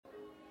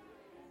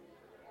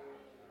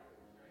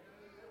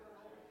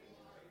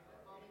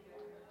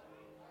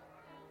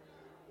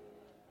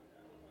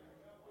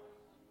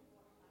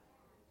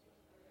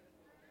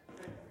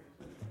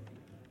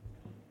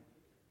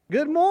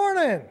Good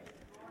morning.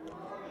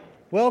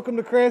 Welcome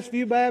to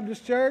Crestview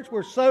Baptist Church.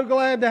 We're so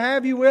glad to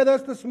have you with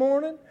us this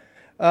morning.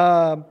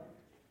 Thank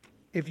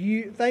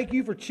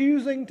you for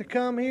choosing to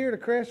come here to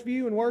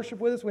Crestview and worship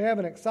with us. We have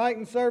an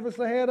exciting service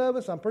ahead of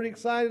us. I'm pretty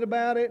excited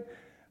about it.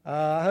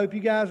 I hope you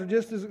guys are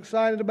just as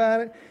excited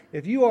about it.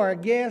 If you are a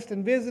guest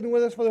and visiting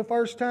with us for the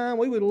first time,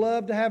 we would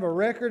love to have a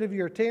record of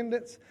your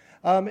attendance.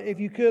 If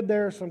you could,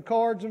 there are some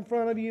cards in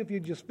front of you. If you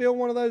just fill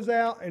one of those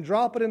out and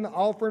drop it in the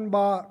offering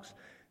box,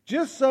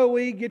 just so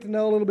we get to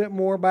know a little bit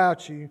more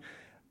about you.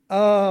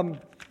 As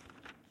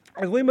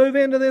we move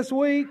into this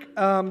week,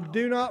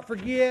 do not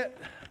forget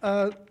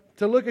to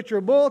look at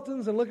your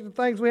bulletins and look at the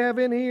things we have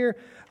in here.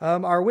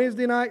 Our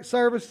Wednesday night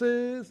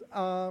services,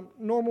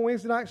 normal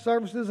Wednesday night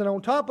services, and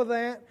on top of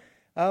that,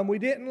 we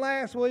didn't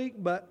last week,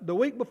 but the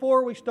week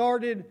before we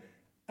started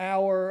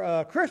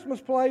our Christmas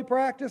play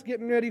practice,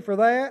 getting ready for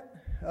that.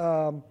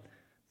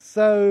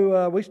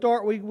 So we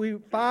start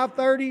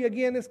 5:30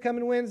 again this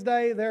coming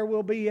Wednesday. There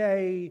will be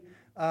a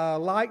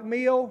light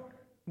meal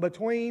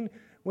between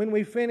when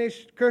we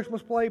finish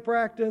Christmas play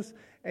practice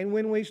and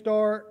when we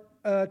start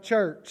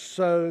church.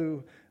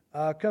 So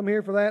come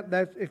here for that.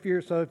 That's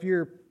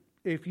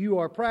if you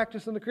are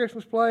practicing the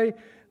Christmas play,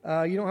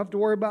 you don't have to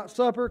worry about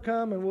supper.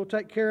 Come and we'll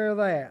take care of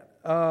that.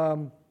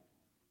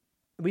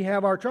 We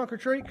have our trunk or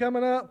treat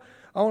coming up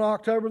on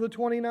October the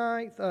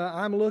 29th.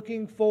 I'm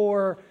looking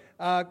for.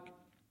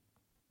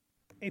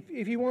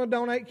 If you want to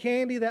donate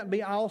candy, that'd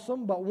be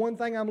awesome. But one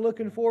thing I'm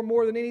looking for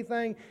more than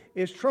anything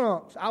is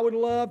trunks. I would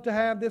love to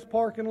have this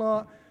parking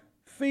lot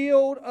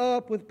filled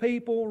up with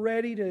people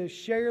ready to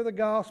share the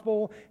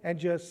gospel and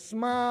just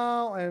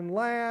smile and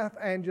laugh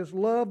and just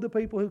love the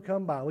people who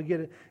come by. We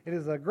get it. It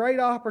is a great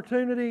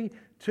opportunity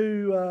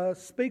to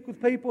speak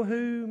with people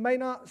who may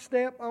not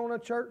step on a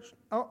church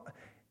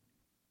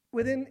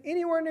within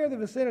anywhere near the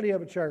vicinity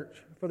of a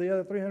church for the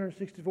other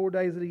 364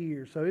 days of the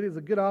year. So it is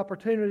a good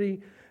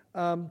opportunity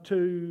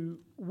to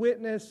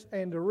witness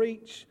and to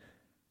reach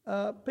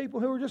people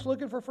who are just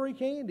looking for free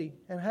candy.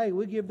 And hey,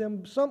 we give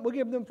them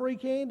free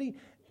candy,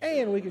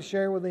 and we can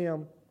share with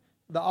them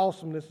the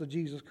awesomeness of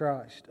Jesus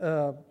Christ.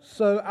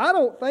 So I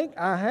don't think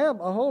I have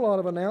a whole lot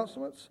of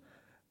announcements.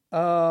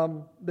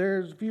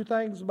 There's a few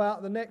things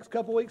about the next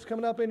couple weeks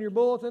coming up in your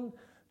bulletin,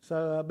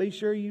 so be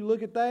sure you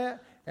look at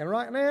that. And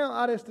right now,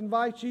 I just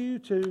invite you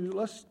to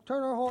let's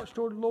turn our hearts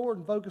toward the Lord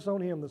and focus on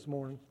Him this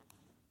morning.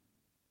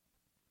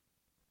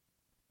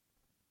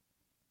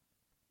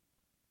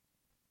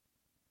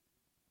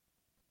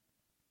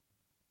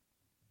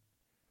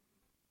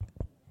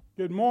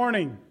 Good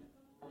morning.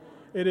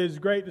 It is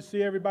great to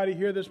see everybody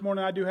here this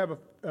morning. I do have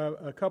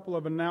a couple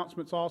of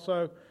announcements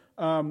also.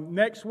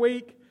 Next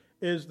week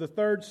is the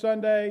third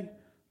Sunday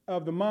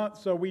of the month,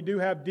 so we do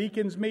have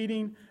deacons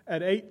meeting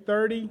at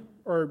 8:30.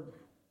 Or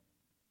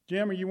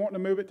Jim, are you wanting to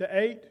move it to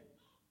 8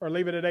 or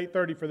leave it at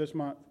 8:30 for this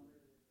month?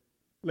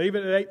 Leave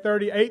it at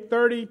 8:30.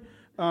 8:30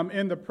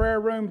 in the prayer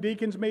room,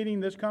 deacons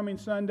meeting this coming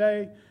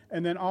Sunday,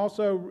 and then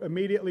also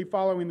immediately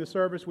following the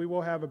service, we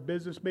will have a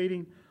business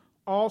meeting.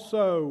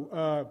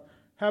 Also,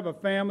 have a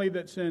family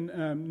that's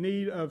in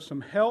need of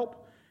some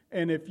help.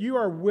 And if you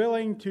are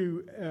willing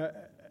to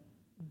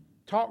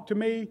talk to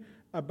me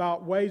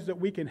about ways that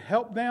we can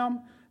help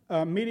them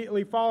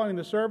immediately following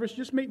the service,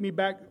 just meet me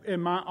back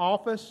in my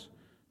office.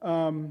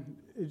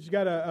 It's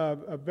got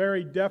a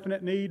very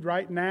definite need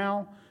right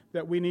now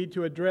that we need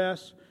to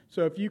address.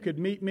 So if you could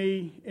meet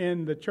me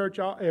in the church,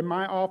 in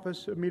my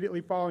office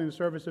immediately following the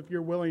service, if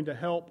you're willing to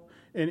help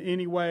in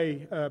any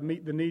way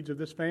meet the needs of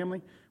this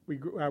family,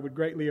 I would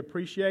greatly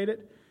appreciate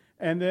it.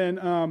 And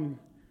then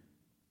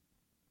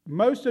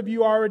most of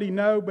you already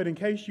know, but in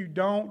case you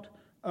don't,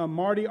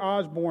 Marty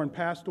Osborne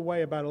passed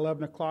away about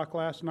 11 o'clock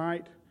last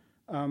night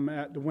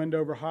at the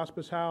Wendover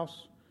Hospice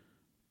House.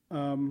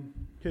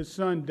 His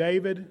son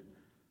David,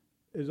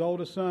 his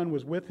oldest son,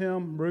 was with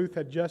him. Ruth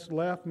had just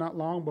left not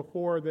long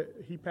before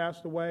that he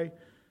passed away.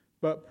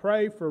 But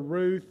pray for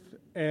Ruth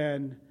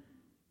and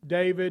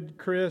David,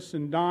 Chris,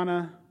 and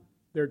Donna,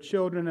 their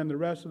children, and the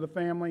rest of the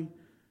family.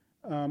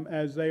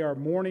 As they are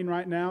mourning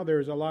right now,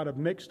 there's a lot of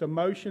mixed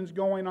emotions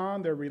going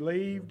on. They're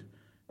relieved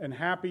and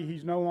happy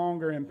he's no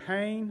longer in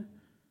pain,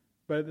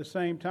 but at the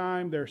same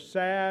time, they're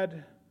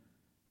sad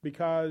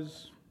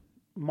because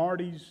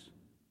Marty's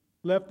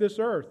left this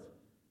earth.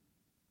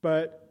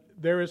 But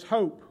there is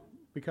hope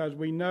because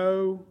we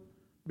know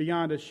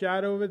beyond a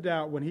shadow of a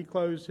doubt when he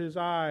closed his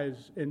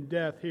eyes in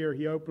death here,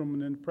 he opened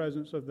them in the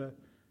presence of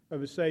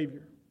the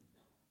Savior.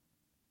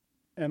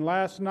 And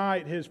last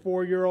night, his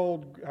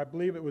 4-year-old, I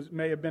believe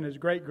may have been his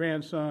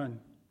great-grandson,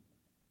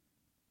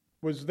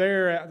 was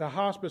there at the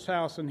hospice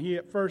house, and he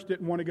at first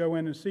didn't want to go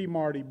in and see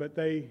Marty, but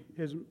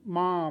his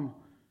mom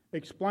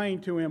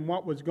explained to him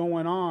what was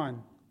going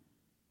on.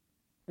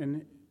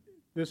 And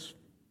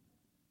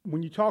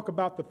when you talk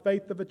about the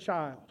faith of a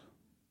child,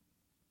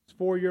 his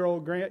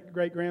 4-year-old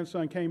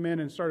great-grandson came in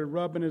and started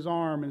rubbing his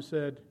arm and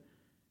said,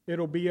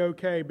 "It'll be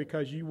okay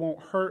because you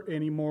won't hurt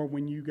anymore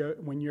when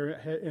you're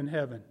in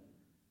heaven."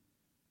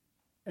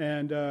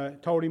 And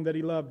told him that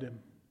he loved him.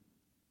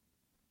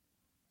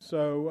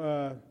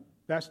 So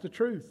that's the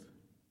truth.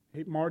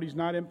 Marty's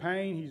not in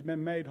pain. He's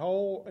been made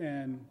whole,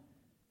 and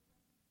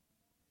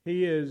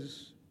he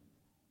is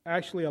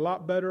actually a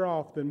lot better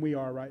off than we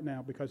are right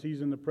now because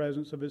he's in the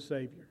presence of his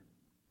Savior.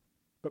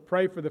 But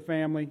pray for the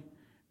family.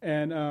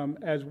 And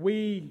as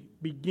we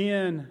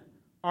begin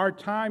our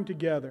time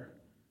together,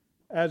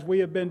 as we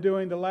have been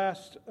doing the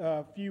last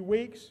few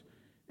weeks,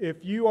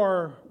 if you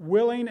are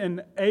willing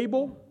and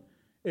able,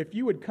 if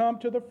you would come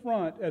to the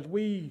front as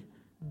we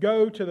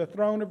go to the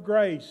throne of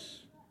grace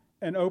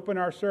and open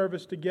our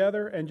service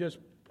together and just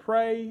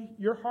pray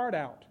your heart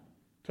out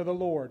to the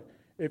Lord.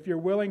 If you're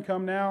willing,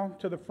 come now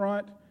to the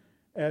front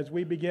as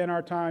we begin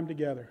our time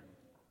together.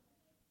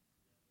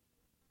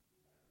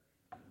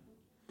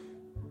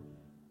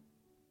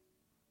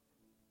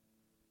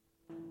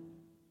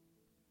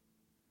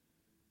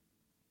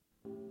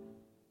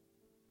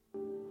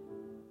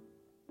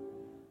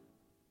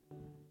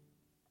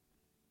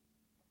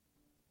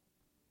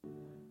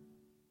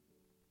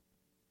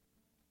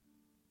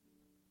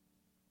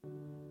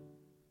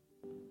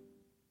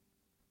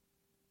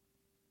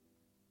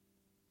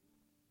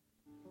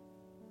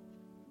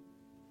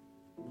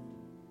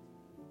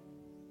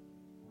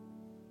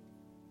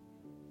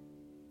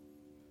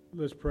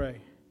 Let's pray.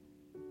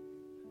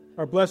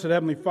 Our blessed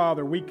Heavenly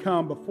Father, we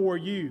come before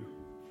you.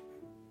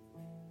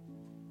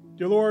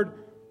 Dear Lord,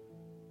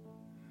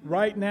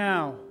 right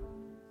now,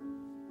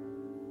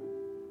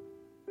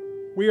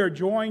 we are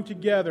joined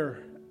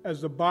together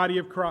as the body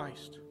of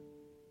Christ.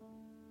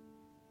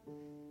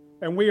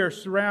 And we are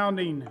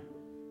surrounding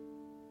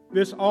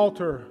this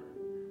altar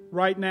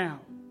right now,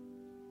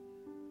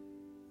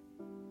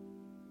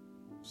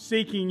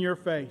 seeking your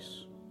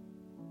face.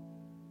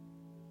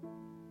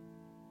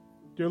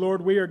 Dear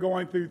Lord, we are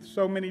going through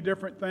so many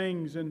different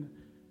things, and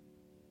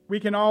we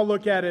can all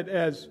look at it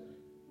as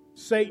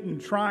Satan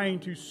trying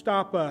to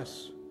stop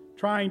us,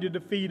 trying to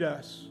defeat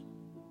us.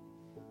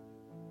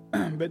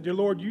 But dear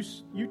Lord,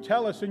 you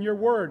tell us in your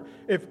word,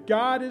 if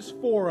God is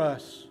for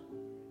us,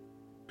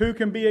 who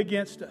can be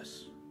against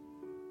us?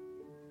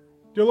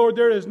 Dear Lord,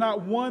 there is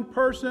not one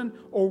person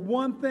or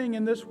one thing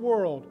in this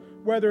world,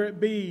 whether it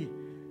be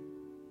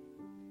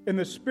in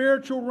the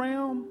spiritual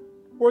realm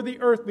or the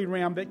earthly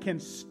realm, that can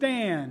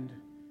stand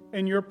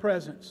in your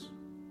presence.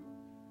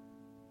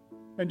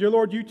 And dear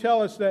Lord, you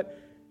tell us that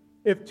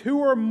if two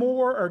or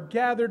more are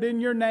gathered in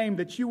your name,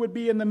 that you would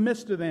be in the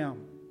midst of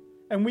them.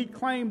 And we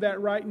claim that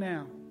right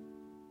now.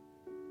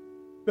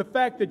 The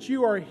fact that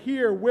you are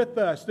here with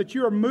us, that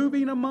you are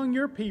moving among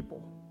your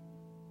people.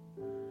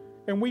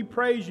 And we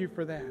praise you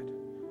for that.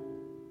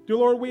 Dear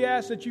Lord, we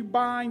ask that you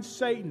bind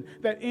Satan,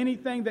 that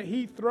anything that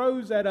he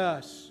throws at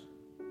us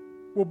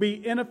will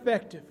be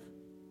ineffective.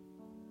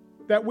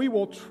 That we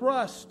will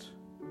trust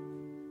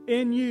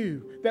in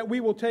you, that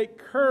we will take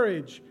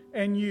courage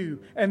in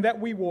you, and that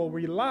we will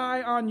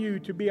rely on you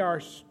to be our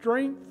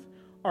strength,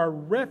 our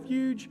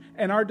refuge,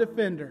 and our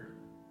defender.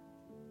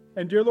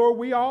 And dear Lord,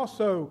 we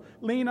also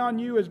lean on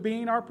you as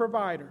being our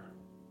provider,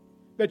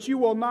 that you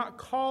will not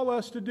call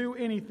us to do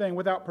anything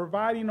without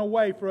providing a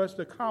way for us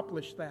to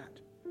accomplish that.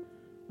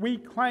 We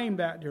claim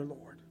that, dear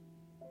Lord.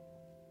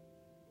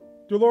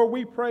 Dear Lord,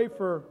 we pray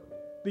for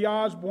the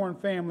Osborne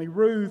family,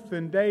 Ruth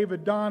and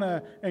David,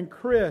 Donna and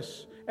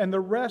Chris, and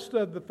the rest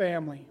of the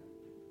family,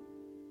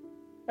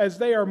 as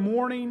they are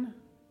mourning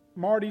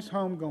Marty's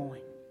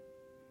homegoing.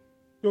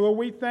 Dear Lord,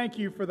 we thank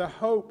you for the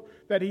hope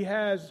that he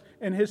has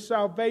in his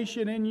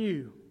salvation in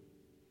you.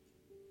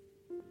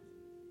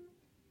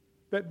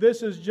 That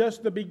this is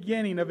just the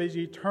beginning of his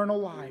eternal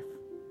life.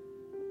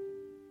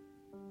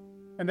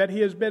 And that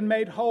he has been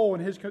made whole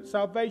and his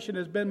salvation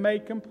has been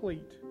made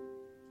complete.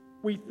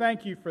 We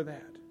thank you for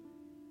that.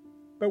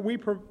 But we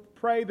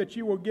pray that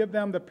you will give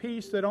them the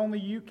peace that only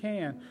you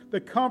can, the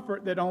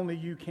comfort that only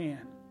you can,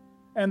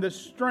 and the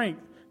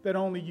strength that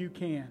only you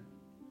can.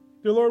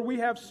 Dear Lord, we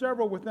have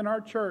several within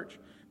our church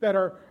that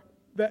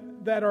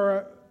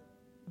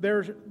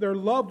their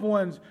loved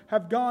ones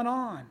have gone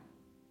on,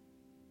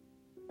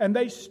 and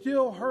they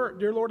still hurt.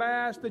 Dear Lord, I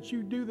ask that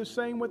you do the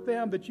same with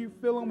them, that you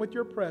fill them with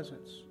your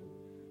presence,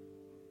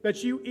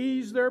 that you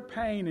ease their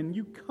pain and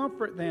you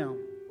comfort them.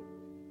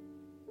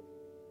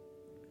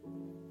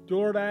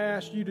 Lord, I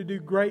ask you to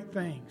do great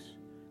things.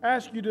 I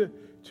ask you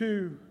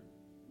to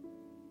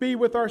be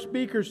with our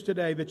speakers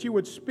today, that you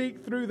would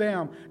speak through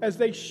them as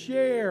they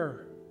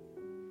share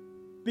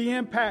the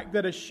impact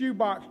that a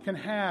shoebox can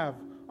have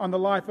on the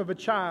life of a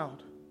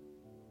child.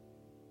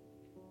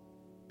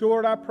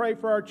 Lord, I pray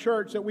for our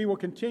church that we will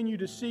continue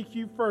to seek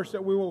you first,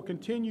 that we will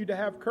continue to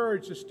have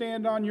courage to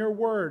stand on your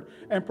word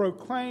and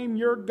proclaim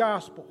your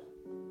gospel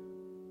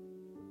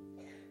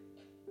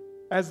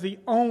as the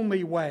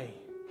only way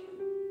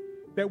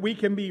that we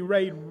can be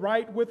made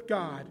right with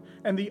God,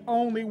 and the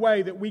only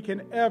way that we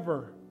can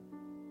ever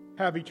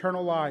have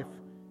eternal life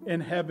in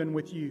heaven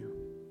with you.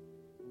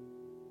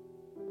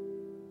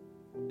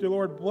 Dear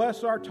Lord,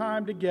 bless our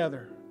time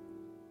together.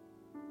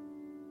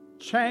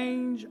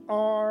 Change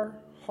our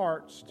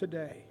hearts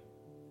today.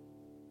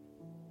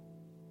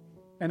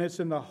 And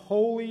it's in the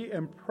holy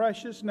and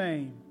precious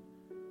name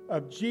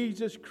of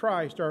Jesus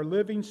Christ, our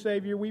living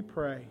Savior, we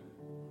pray.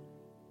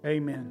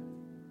 Amen.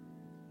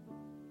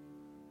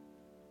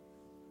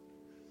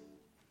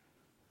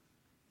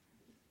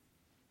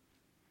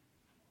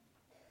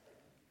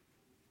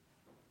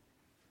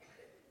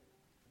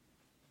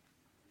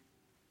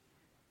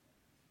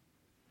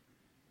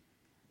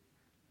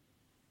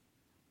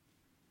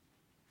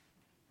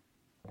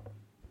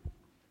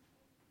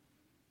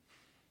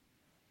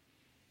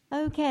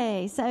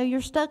 Okay, so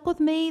you're stuck with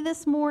me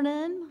this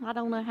morning. I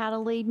don't know how to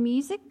lead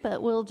music, but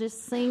we'll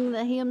just sing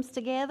the hymns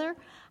together.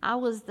 I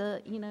was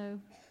the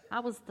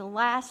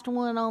last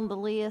one on the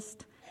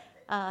list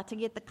to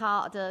get the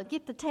call, to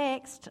get the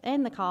text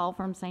and the call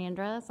from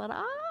Sandra. I said,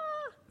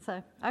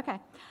 So, okay.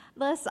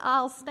 Let's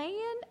all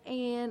stand,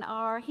 and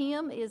our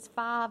hymn is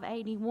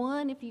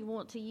 581 if you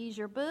want to use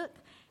your book,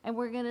 and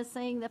we're going to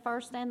sing the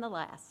first and the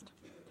last.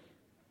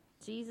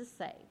 Jesus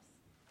Saves.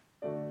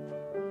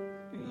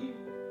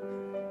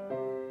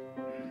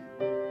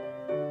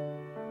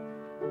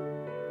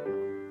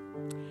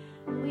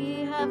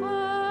 We have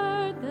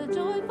heard the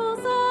joyful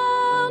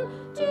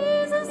sound,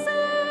 Jesus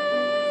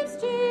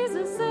saves,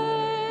 Jesus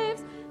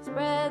saves.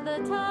 Spread the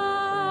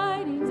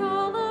tidings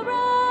all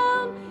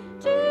around,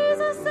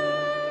 Jesus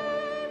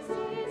saves,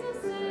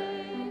 Jesus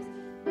saves.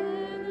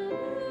 Bear the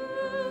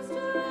news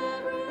to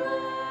every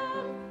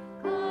land,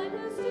 climb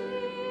the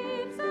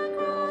steeps and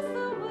cross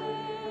the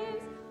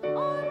waves.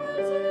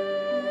 Onward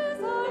 'tis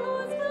our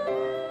Lord's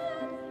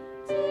command,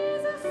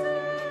 Jesus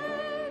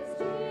saves,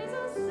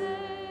 Jesus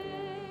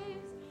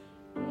saves.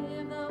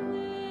 Give the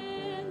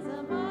winds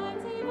a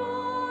mighty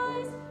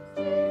voice,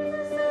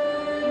 Jesus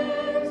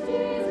saves,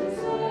 Jesus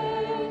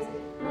saves.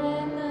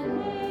 Let the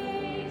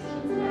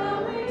nations now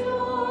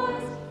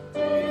rejoice,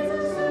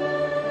 Jesus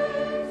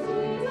saves,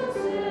 Jesus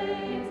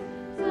saves.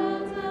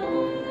 Sounds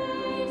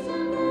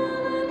salvation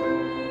full and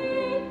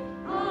free,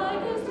 high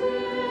His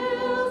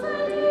hills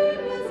and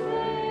deep His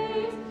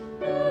waves.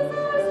 Lose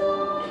our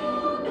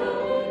soul, the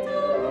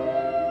victory,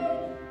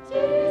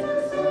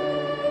 Jesus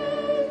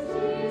saves,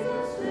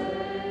 Jesus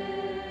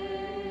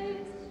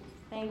saves.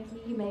 Thank you.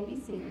 You may be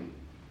seated.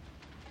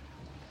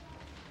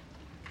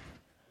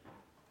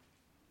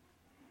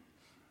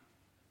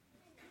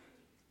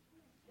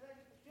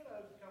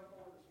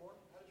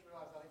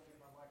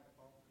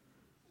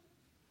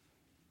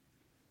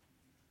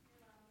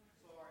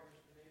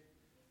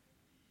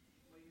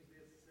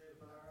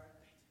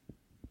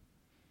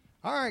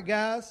 All right,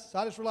 guys.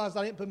 I just realized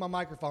I didn't put my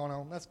microphone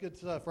on. That's good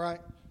stuff,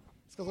 right?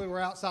 It's because we were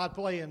outside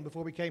playing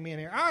before we came in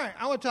here. All right,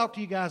 I want to talk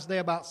to you guys today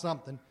about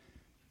something.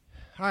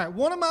 All right,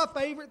 one of my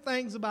favorite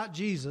things about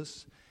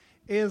Jesus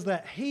is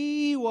that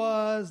He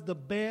was the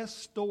best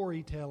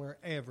storyteller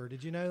ever.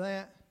 Did you know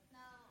that? No.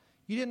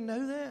 You didn't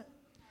know that?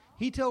 No.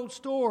 He told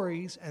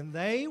stories, and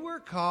they were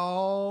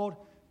called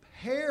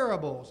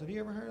parables. Have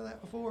you ever heard of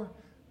that before?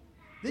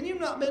 Then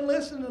you've not been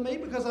listening to me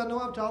because I know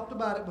I've talked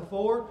about it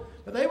before,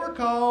 but they were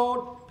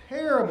called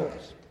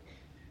parables.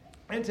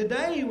 And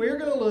today we're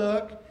going to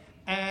look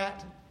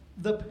at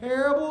the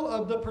parable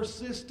of the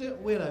persistent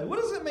widow. What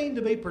does it mean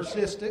to be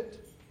persistent?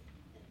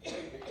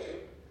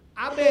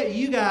 I bet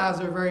you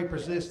guys are very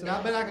persistent.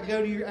 I bet I could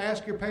go to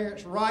ask your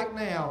parents right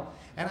now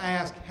and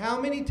ask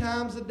how many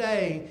times a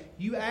day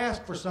you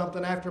ask for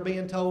something after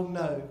being told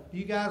no.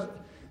 You guys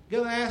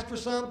go ask for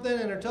something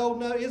and are told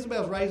no.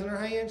 Isabel's raising her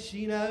hand.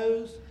 She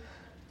knows.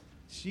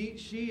 She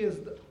is.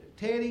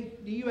 Teddy,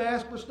 do you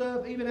ask for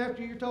stuff even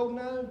after you're told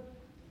no?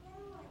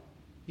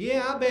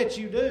 Yeah, I bet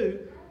you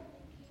do.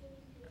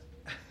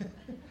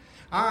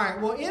 All right,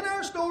 well, in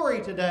our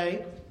story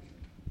today,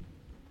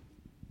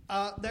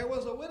 there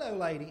was a widow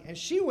lady, and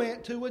she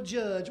went to a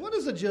judge. What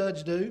does a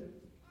judge do?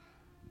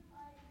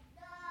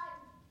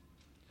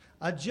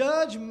 A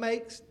judge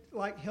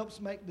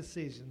helps make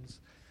decisions.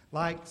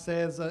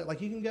 Says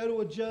you can go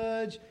to a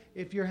judge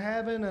if you're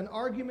having an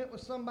argument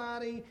with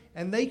somebody,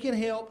 and they can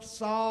help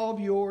solve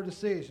your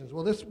decisions.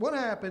 Well, what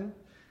happened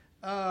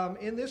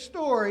in this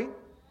story.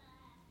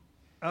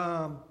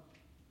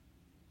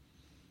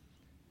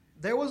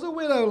 There was a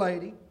widow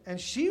lady, and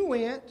she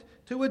went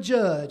to a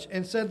judge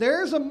and said,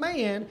 "There's a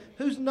man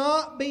who's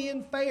not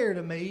being fair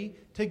to me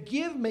to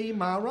give me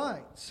my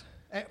rights."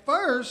 At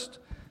first,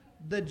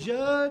 the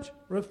judge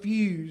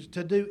refused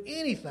to do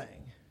anything.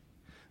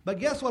 But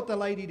guess what the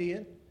lady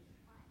did?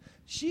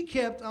 She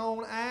kept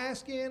on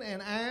asking and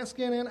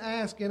asking and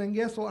asking, and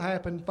guess what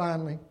happened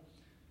finally?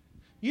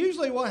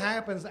 Usually what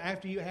happens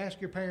after you ask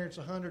your parents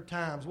 100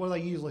 times, what do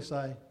they usually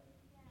say?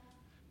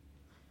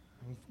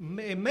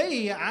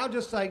 Me, I'll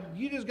just say,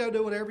 you just go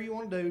do whatever you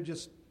want to do,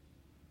 just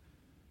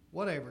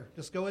whatever.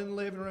 Just go in the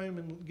living room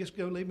and just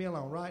go leave me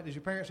alone, right? Does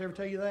your parents ever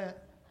tell you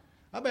that?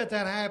 I bet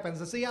that happens.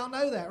 And see, y'all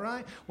know that,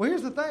 right? Well,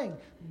 here's the thing.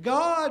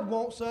 God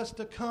wants us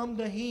to come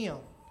to Him.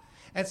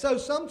 And so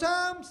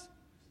sometimes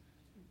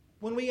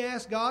when we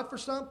ask God for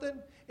something,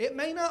 it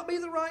may not be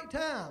the right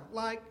time.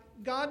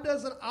 God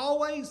doesn't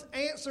always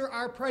answer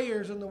our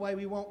prayers in the way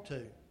we want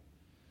to.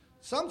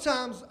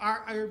 Sometimes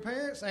our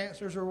parents'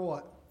 answers are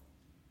what?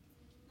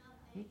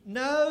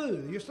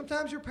 No.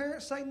 Sometimes your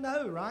parents say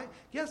no, right?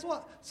 Guess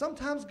what?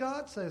 Sometimes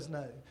God says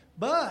no.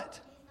 But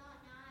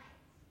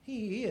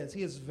He is.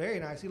 He is very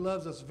nice. He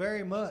loves us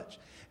very much.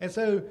 And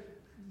so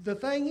the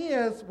thing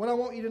is, what I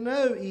want you to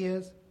know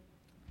is,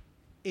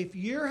 if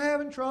you're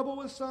having trouble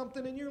with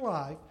something in your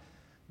life,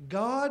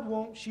 God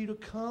wants you to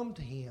come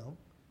to Him,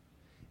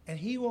 and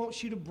He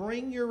wants you to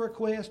bring your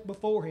request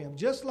before Him.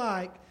 Just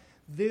like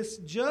this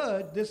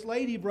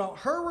lady brought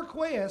her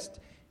request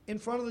in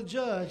front of the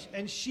judge,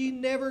 and she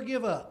never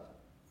give up.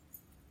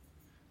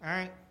 All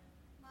right?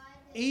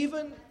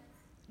 Even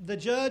the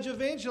judge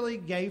eventually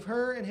gave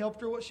her and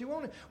helped her what she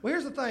wanted. Well,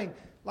 here's the thing.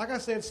 Like I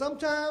said,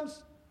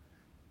 sometimes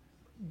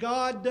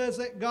God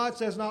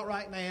says not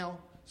right now.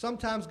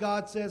 Sometimes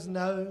God says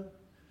no.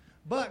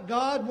 But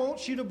God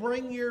wants you to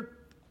bring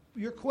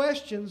your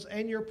questions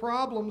and your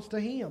problems to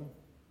Him.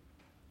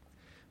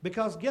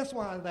 Because guess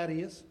why that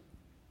is?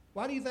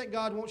 Why do you think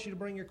God wants you to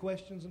bring your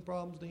questions and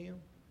problems to Him?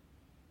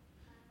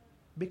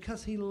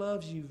 Because He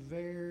loves you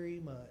very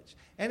much.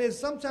 And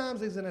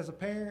sometimes as a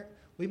parent,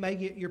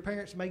 your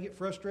parents may get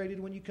frustrated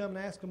when you come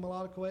and ask them a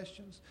lot of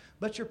questions.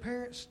 But your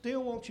parents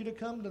still want you to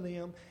come to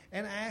them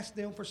and ask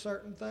them for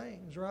certain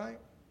things, right?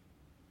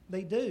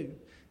 They do.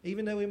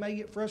 Even though we may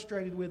get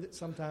frustrated with it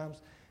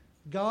sometimes,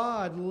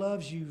 God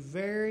loves you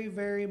very,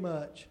 very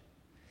much.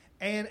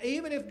 And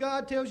even if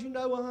God tells you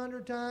no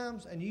 100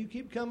 times and you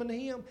keep coming to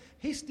Him,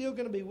 He's still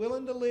going to be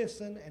willing to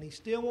listen, and He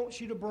still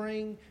wants you to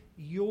bring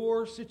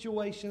your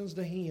situations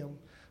to Him.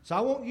 So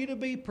I want you to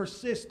be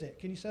persistent.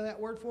 Can you say that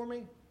word for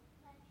me?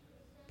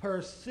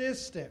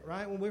 Persistent,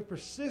 right? When we're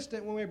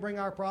persistent, when we bring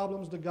our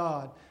problems to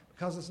God.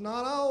 Because it's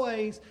not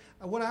always,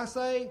 what I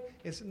say,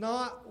 it's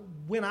not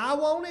when I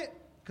want it.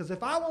 Because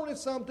if I wanted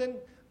something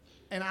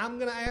and I'm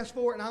going to ask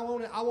for it and I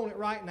want it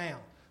right now.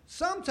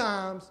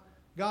 Sometimes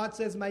God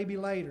says maybe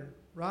later,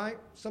 right?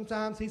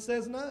 Sometimes He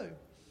says no.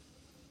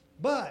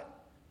 But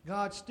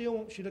God still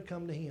wants you to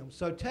come to Him.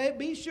 So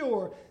be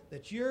sure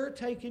that you're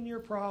taking your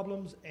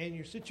problems and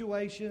your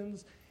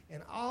situations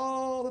and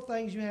all the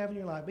things you have in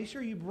your life. Be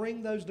sure you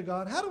bring those to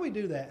God. How do we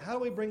do that? How do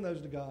we bring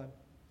those to God?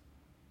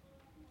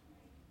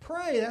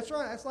 Pray. That's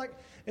right.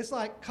 It's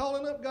like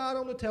calling up God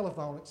on the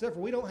telephone, except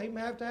for we don't even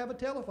have to have a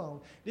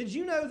telephone. Did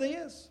you know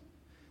this?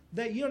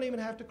 That you don't even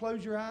have to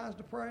close your eyes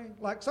to pray?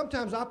 Like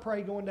sometimes I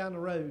pray going down the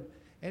road,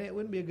 and it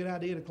wouldn't be a good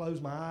idea to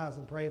close my eyes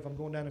and pray if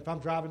I'm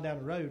driving down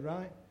the road,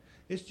 right?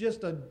 It's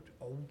just a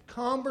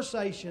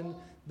conversation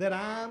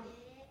that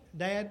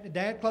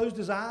Dad closed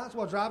his eyes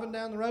while driving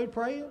down the road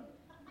praying.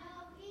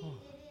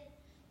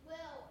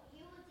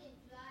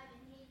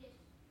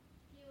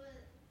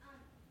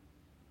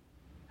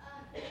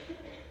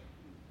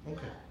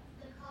 Okay.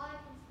 The car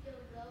can still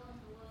go on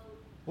the road.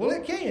 Well,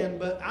 it can,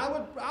 but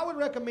I would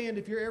recommend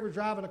if you're ever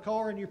driving a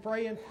car and you're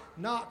praying,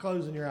 not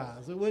closing your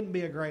eyes. It wouldn't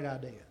be a great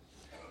idea.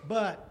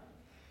 But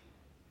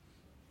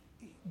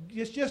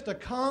it's just a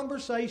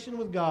conversation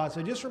with God.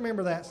 So just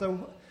remember that.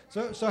 So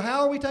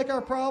how do we take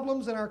our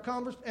problems and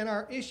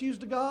our issues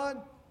to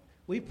God?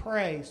 We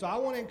pray. So I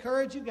want to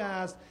encourage you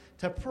guys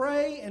to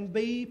pray and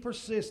be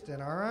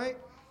persistent, all right?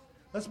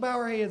 Let's bow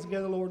our heads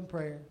together, Lord, in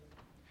prayer.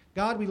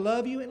 God, we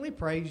love you and we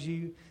praise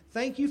you.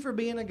 Thank you for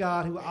being a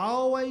God who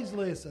always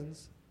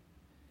listens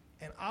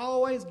and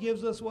always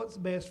gives us what's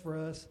best for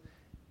us.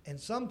 And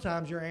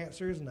sometimes your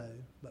answer is no.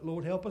 But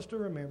Lord, help us to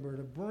remember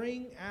to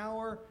bring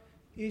our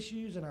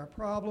issues and our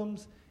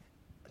problems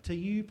to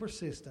you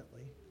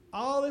persistently.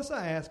 All this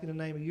I ask in the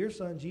name of your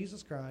Son,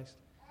 Jesus Christ.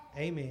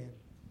 Amen.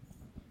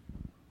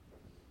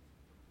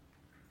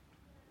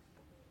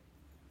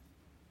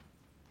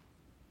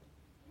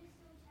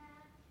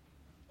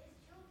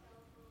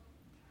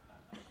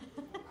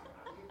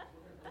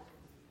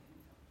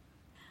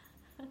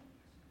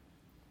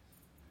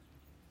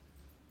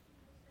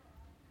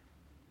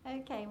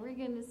 Okay, we're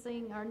going to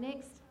sing our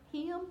next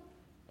hymn.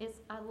 It's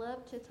I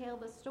Love to Tell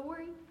the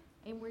Story,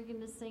 and we're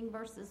going to sing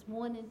verses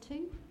 1 and 2.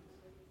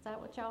 Is that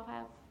what y'all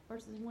have,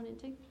 verses 1 and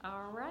 2?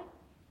 All right.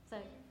 So,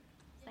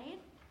 stand.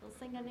 We'll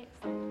sing our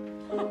next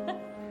song.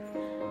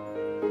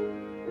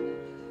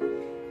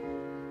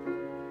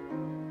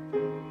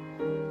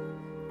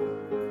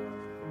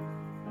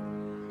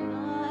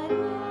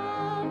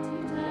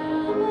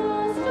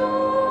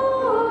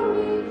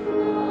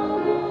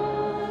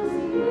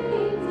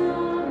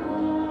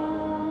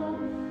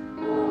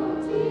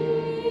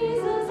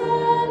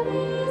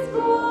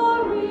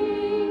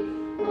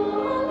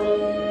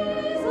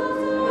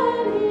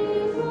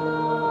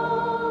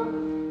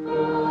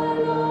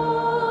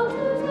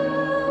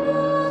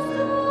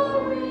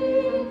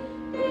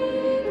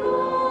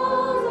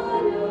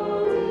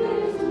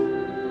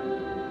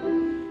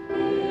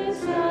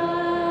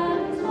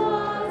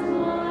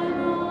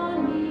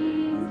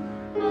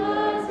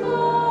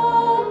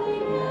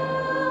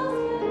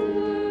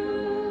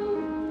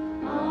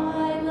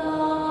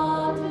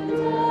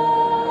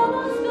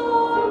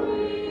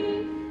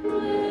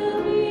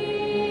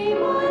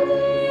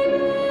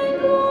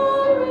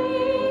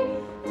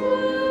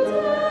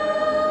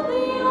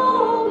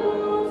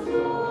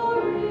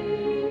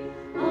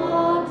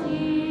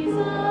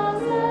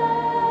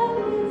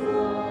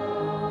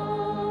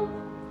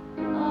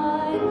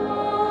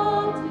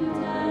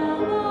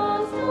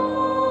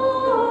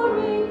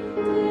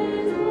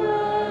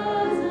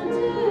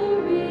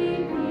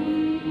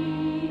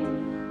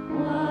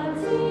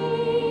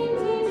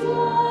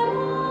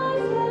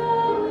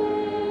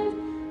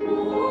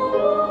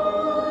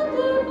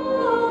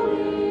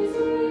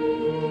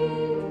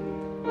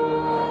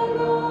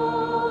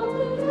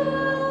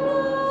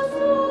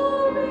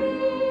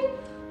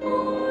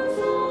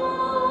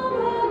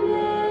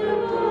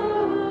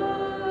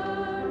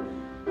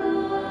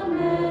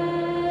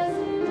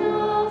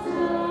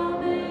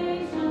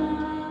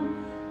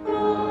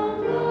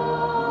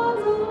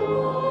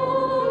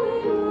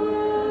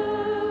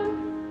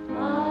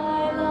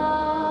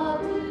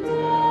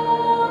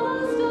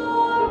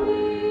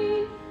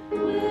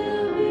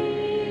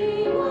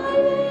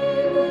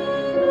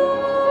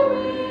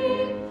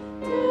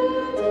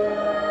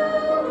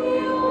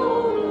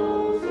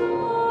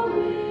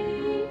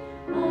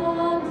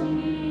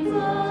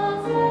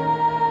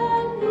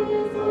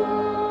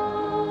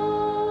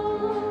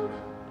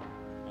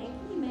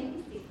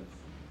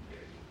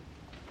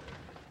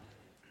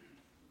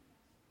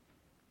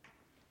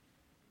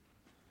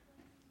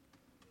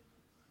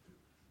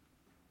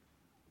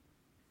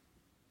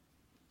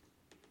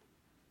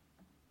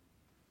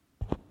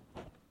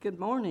 Good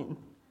morning.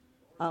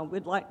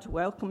 We'd like to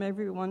welcome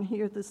everyone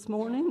here this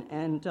morning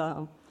and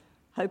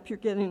hope you're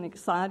getting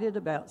excited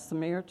about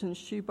Samaritan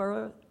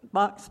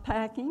shoebox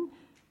packing.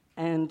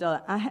 And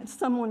I had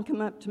someone come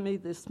up to me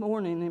this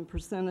morning and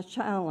present a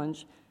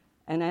challenge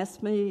and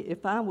ask me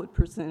if I would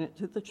present it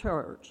to the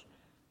church.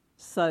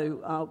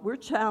 So we're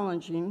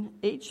challenging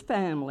each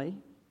family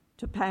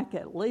to pack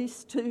at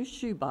least 2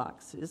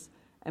 shoeboxes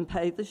and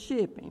pay the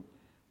shipping.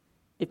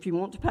 If you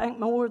want to pack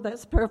more,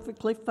 that's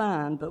perfectly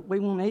fine, but we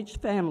want each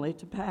family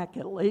to pack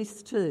at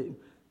least 2.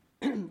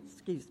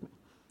 Excuse me.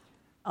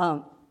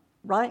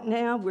 Right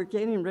now, we're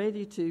getting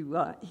ready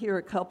to hear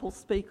a couple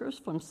speakers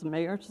from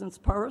Samaritan's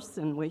Purse,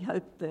 and we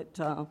hope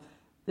that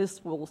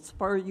this will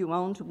spur you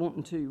on to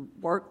wanting to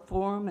work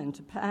for them and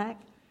to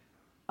pack.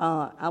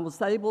 I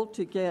was able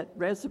to get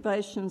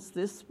reservations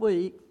this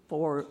week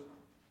for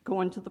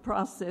going to the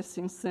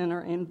processing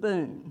center in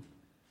Boone.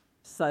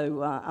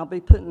 So I'll be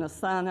putting a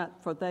sign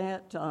up for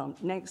that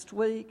next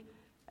week.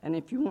 And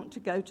if you want to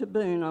go to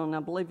Boone on, I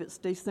believe it's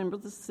December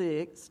the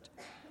 6th,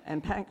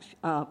 and pack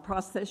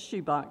processed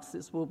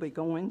shoeboxes will be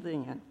going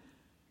then.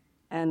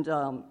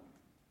 And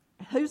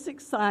who's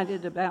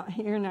excited about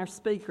hearing our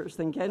speakers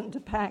and getting to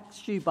pack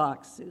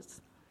shoeboxes?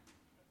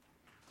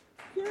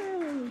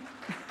 Yay!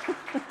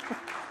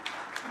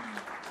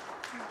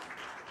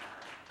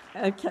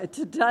 Okay,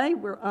 today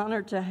we're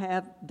honored to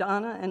have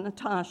Donna and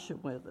Natasha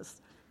with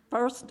us.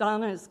 First,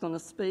 Donna is going to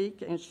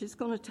speak, and she's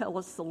going to tell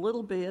us a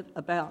little bit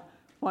about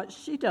what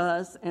she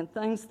does and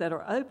things that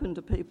are open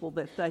to people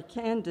that they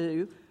can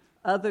do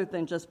other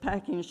than just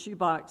packing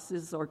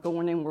shoeboxes or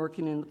going and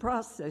working in the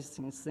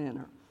processing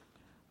center.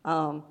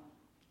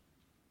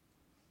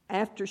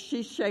 After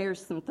she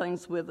shares some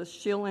things with us,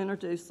 she'll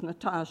introduce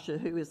Natasha,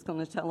 who is going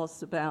to tell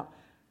us about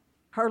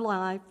her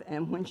life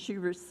and when she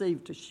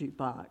received a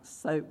shoebox.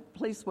 So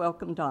please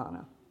welcome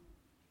Donna.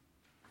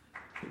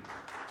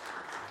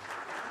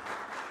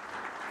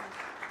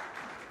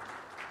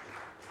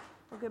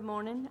 Well, good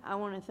morning. I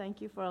want to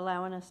thank you for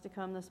allowing us to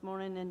come this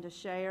morning and to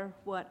share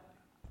what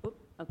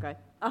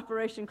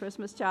Operation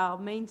Christmas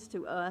Child means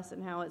to us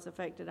and how it's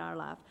affected our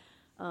life.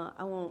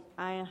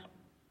 I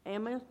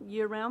am a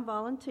year-round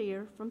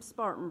volunteer from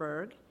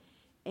Spartanburg,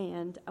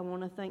 and I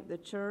want to thank the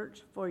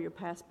church for your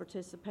past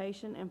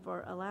participation and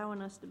for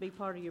allowing us to be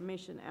part of your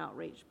mission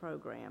outreach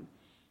program.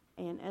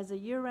 And as a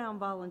year-round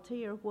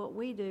volunteer, what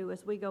we do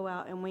is we go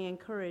out and we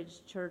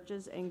encourage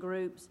churches and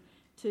groups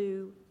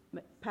to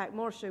pack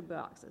more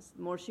shoeboxes.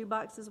 The more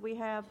shoeboxes we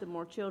have, the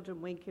more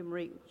children we can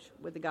reach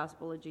with the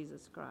gospel of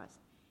Jesus Christ.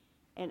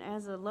 And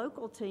as a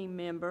local team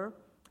member,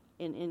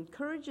 in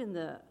encouraging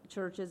the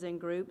churches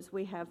and groups,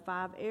 we have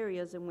 5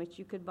 areas in which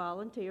you could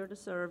volunteer to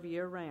serve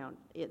year-round.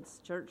 It's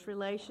church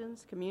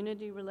relations,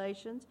 community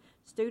relations,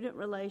 student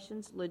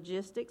relations,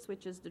 logistics,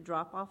 which is the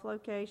drop-off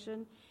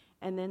location,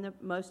 and then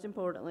most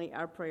importantly,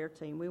 our prayer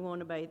team. We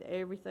want to bathe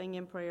everything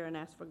in prayer and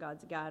ask for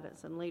God's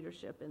guidance and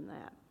leadership in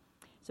that.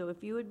 So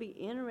if you would be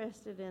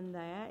interested in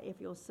that,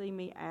 if you'll see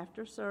me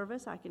after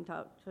service, I can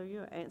talk to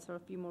you, answer a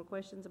few more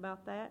questions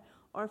about that.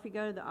 Or if you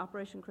go to the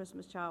Operation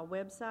Christmas Child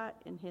website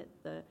and hit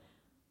the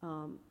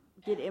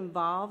Get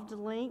Involved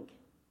link,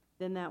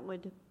 then that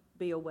would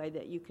be a way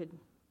that you could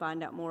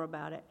find out more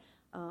about it.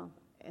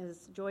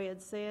 As Joy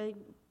had said,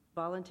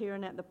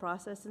 volunteering at the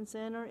processing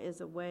center is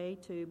a way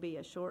to be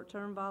a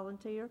short-term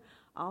volunteer.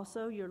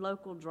 Also, your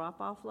local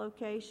drop-off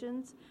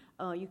locations,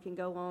 you can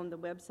go on the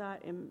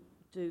website and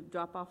do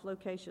drop-off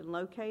location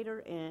locator,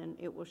 and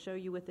it will show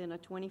you within a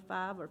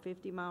 25 or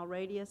 50-mile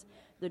radius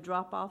the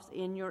drop-offs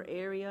in your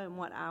area and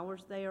what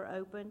hours they are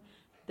open.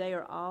 They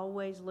are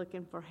always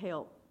looking for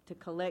help to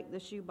collect the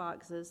shoe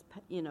boxes,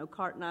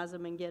 cartonize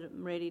them and get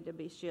them ready to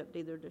be shipped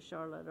either to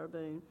Charlotte or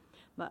Boone.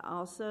 But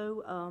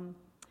also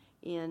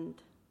in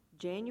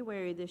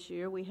January this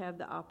year, we have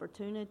the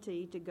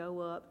opportunity to go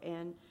up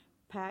and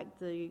pack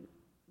the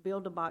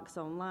Build-A-Box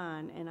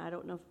online, and I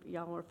don't know if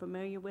y'all are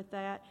familiar with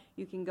that.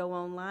 You can go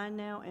online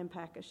now and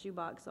pack a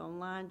shoebox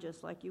online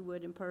just like you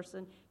would in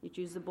person. You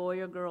choose the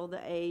boy or girl,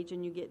 the age,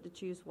 and you get to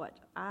choose what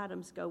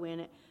items go in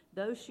it.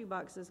 Those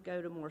shoeboxes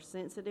go to more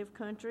sensitive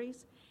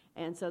countries,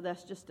 and so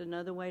that's just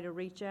another way to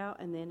reach out.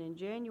 And then in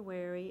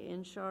January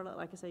in Charlotte,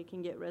 like I say, you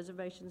can get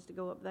reservations to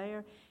go up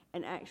there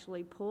and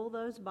actually pull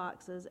those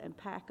boxes and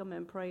pack them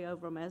and pray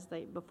over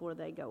them before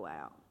they go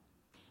out.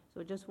 So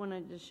I just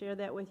wanted to share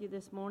that with you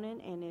this morning,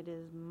 and it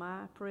is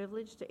my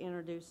privilege to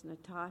introduce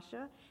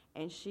Natasha,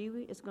 and she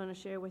is going to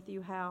share with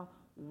you how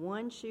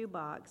one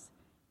shoebox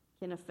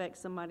can affect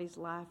somebody's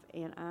life.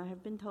 And I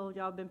have been told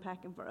y'all have been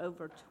packing for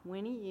over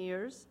 20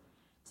 years,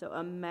 so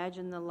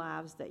imagine the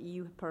lives that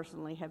you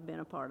personally have been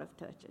a part of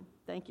touching.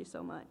 Thank you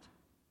so much.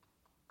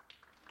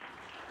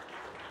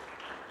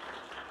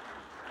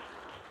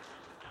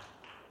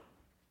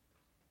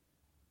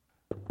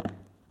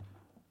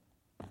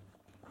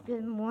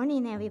 Good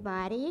morning,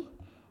 everybody.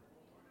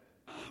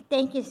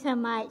 Thank you so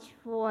much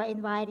for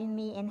inviting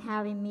me and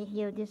having me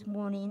here this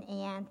morning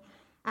and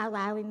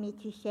allowing me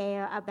to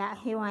share about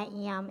who I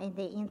am and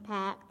the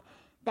impact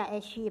that a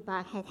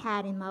shoebox has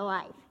had in my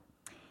life.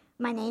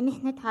 My name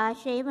is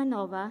Natasha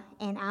Ivanova,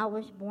 and I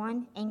was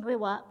born and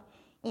grew up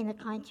in a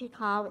country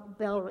called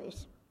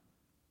Belarus.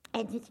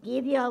 And to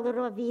give you a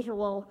little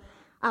visual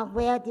of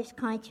where this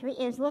country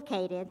is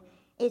located,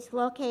 it's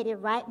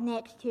located right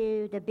next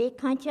to the big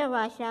country of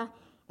Russia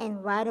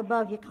and right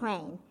above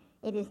Ukraine.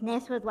 It is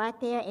nestled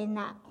right there in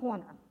that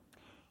corner.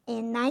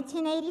 In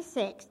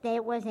 1986,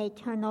 there was a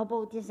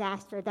Chernobyl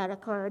disaster that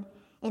occurred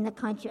in the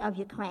country of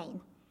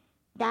Ukraine.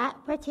 That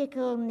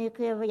particular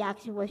nuclear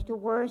reaction was the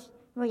worst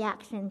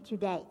reaction to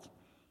date,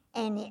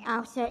 and it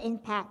also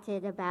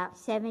impacted about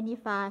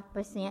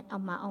 75%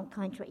 of my own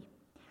country.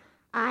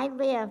 I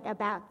lived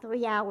about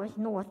 3 hours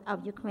north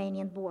of the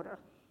Ukrainian border,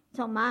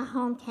 so my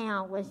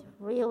hometown was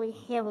really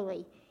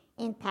heavily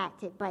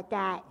impacted by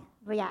that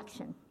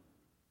reaction.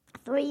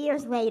 3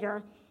 years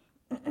later,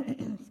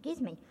 excuse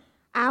me,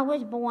 I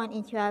was born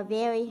into a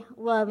very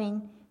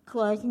loving,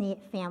 close-knit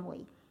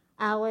family.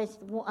 I was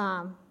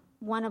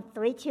one of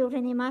 3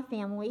 children in my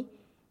family.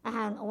 I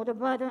had an older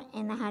brother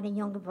and I had a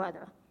younger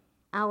brother.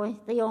 I was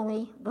the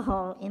only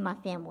girl in my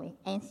family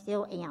and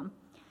still am.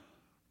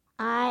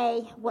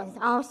 I was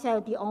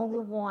also the only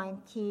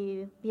one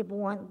to be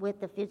born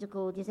with a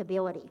physical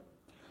disability.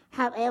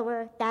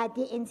 However, that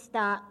didn't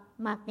stop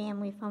my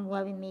family from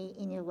loving me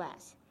any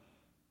less.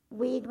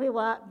 We grew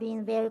up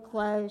being very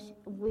close.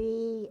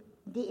 We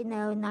didn't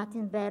know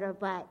nothing better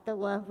but the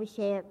love we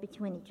shared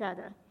between each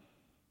other.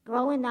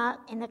 Growing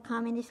up in a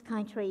communist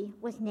country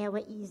was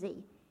never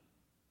easy.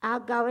 Our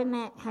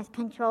government has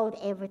controlled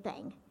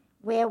everything,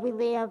 where we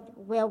lived,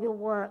 where we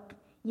work,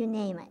 you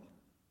name it.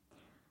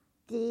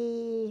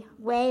 The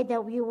way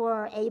that we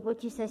were able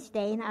to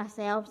sustain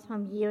ourselves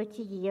from year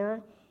to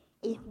year,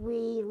 if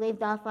we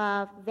lived off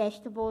of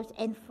vegetables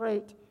and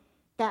fruit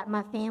that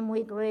my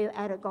family grew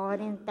at a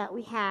garden that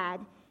we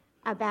had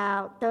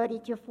about 30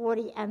 to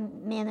 40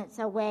 minutes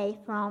away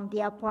from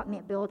the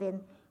apartment building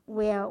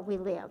where we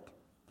lived.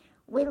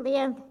 We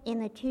lived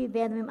in a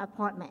 2-bedroom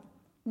apartment.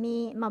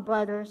 Me, my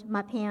brothers,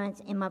 my parents,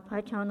 and my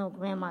paternal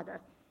grandmother.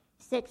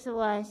 6 of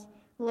us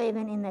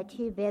living in a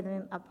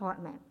 2-bedroom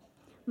apartment.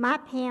 My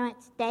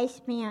parents, they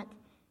spent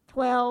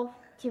 12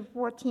 to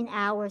 14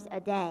 hours a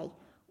day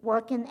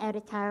working at a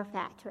tire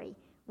factory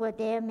where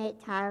they made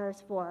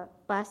tires for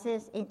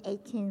buses and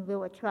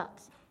 18-wheeler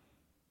trucks.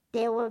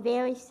 They were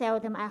very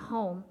seldom at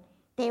home.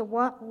 They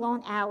worked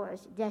long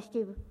hours just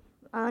to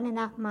earn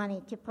enough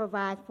money to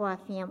provide for our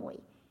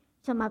family.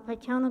 So my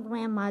paternal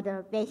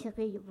grandmother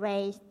basically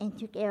raised and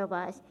took care of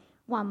us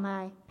while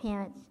my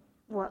parents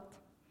worked.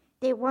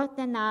 They worked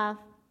enough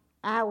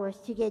hours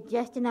to get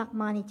just enough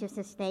money to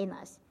sustain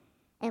us.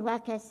 And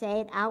like I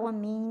said, our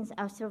means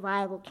of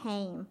survival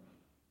came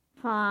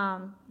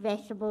from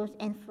vegetables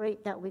and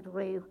fruit that we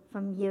grew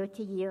from year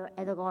to year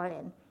at the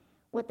garden,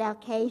 with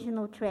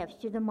occasional trips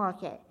to the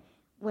market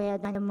where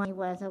the money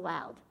was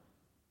allowed.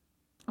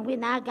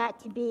 When I got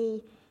to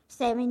be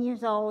 7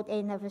 years old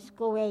and of a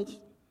school-age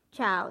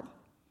child,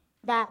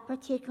 that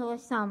particular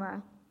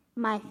summer,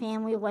 my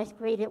family was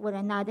greeted with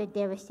another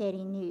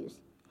devastating news.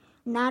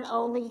 Not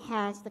only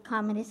has the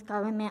communist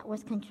government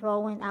was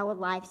controlling our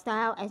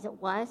lifestyle as it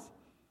was,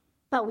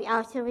 but we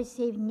also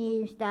received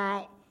news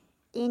that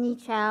any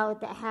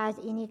child that has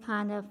any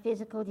kind of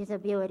physical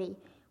disability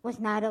was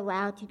not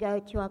allowed to go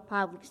to a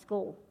public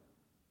school.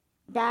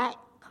 That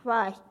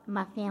crushed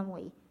my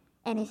family,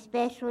 and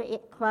especially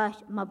it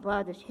crushed my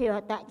brothers, who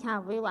at that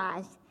time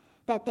realized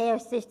that their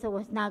sister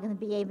was not going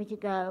to be able to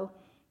go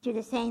to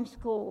the same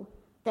school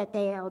that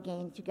they are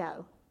going to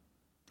go.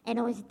 And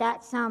it was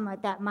that summer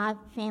that my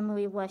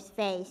family was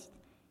faced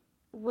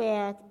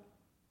with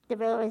the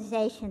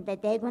realization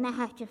that they're going to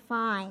have to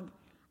find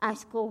a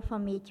school for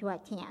me to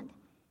attend,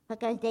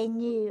 because they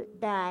knew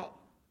that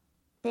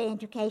the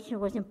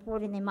education was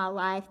important in my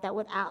life, that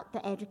without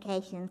the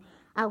education,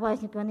 I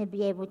wasn't going to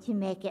be able to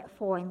make it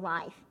far in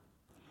life.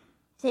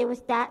 So it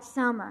was that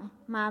summer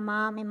my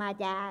mom and my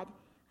dad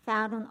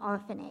found an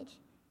orphanage.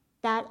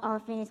 That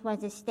orphanage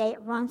was a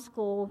state-run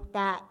school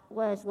that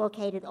was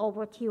located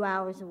over 2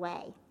 hours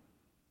away.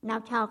 And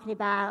I'm talking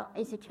about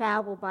it's a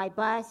travel by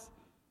bus,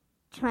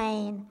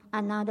 train,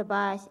 another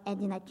bus,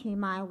 and then a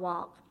 2-mile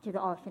walk to the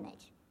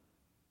orphanage.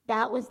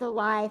 That was the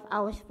life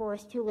I was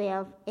forced to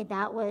live, and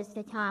that was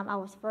the time I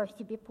was forced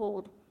to be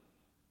pulled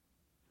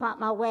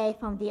away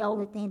from the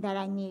only thing that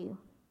I knew,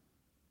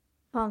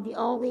 from the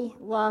only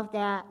love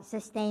that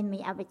sustained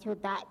me up until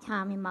that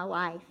time in my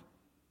life.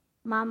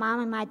 My mom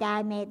and my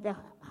dad made the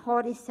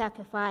hardest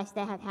sacrifice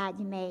they had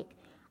to make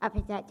up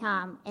at that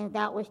time, and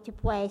that was to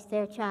place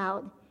their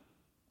child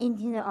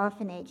into the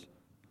orphanage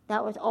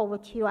that was over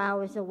 2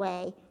 hours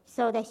away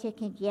so that she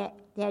can get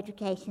the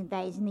education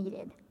that is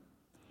needed.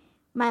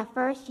 My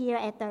first year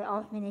at the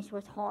orphanage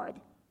was hard.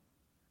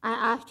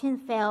 I often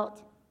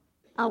felt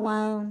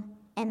alone,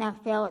 and I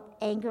felt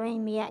anger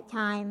in me at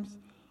times,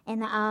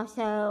 and I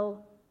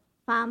also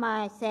found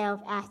myself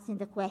asking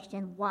the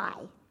question, why?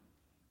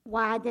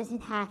 Why does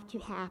it have to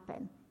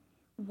happen?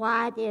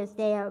 Why is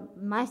there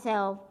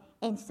myself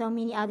and so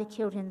many other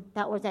children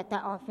that was at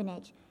the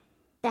orphanage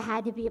that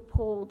had to be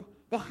pulled,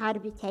 that had to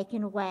be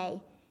taken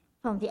away,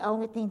 from the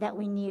only thing that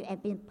we knew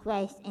and been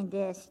placed in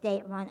this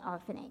state-run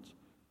orphanage.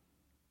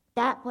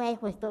 That place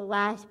was the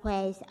last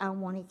place I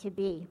wanted to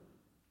be.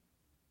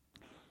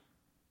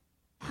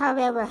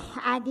 However,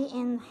 I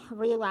didn't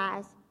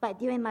realize, but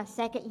during my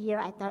second year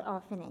at that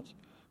orphanage,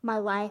 my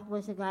life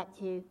was about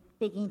to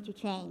begin to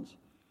change.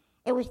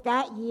 It was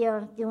that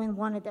year during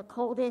one of the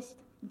coldest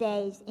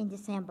days in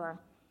December,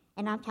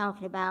 and I'm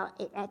talking about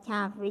it at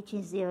times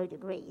reaching 0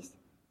 degrees.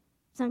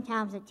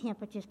 Sometimes the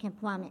temperatures can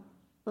plummet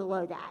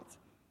below that.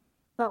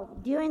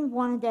 But during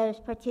one of those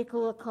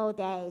particular cold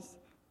days,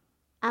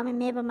 I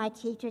remember my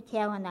teacher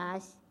telling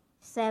us,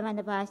 7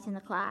 of us in the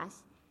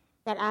class,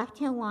 that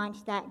after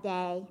lunch that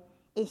day,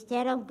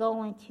 instead of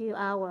going to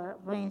our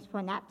rooms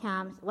for nap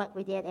times like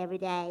we did every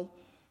day,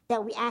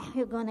 that we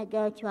actually were going to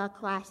go to our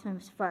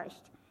classrooms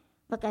first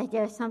because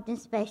there was something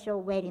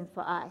special waiting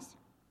for us.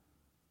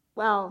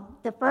 Well,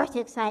 the first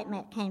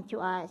excitement came to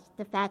us,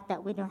 the fact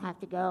that we don't have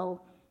to go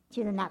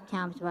to the nap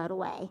times right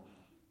away,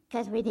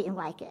 because we didn't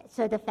like it.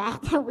 So the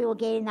fact that we were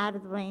getting out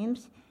of the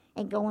rooms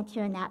and going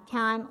to a nap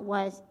time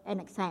was an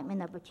excitement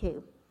number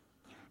 2.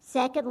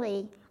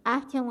 Secondly,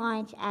 after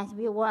lunch, as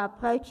we were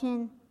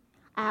approaching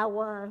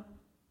our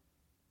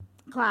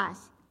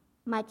class,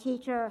 my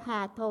teacher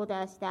had told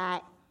us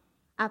that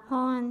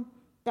upon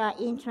the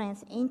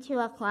entrance into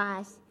our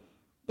class,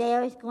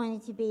 there is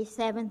going to be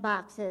 7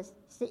 boxes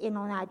sitting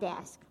on our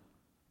desk,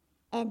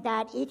 and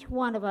that each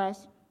one of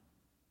us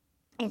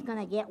is going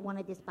to get one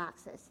of these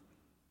boxes.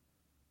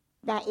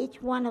 That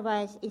each one of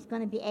us is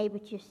going to be able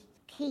to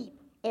keep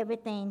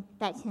everything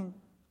that's in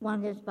one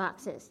of those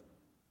boxes.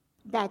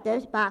 That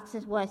those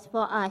boxes was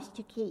for us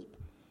to keep.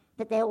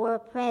 That there were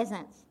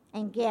presents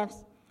and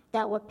gifts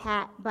that were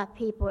packed by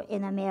people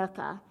in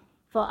America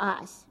for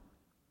us.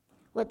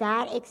 Well,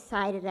 that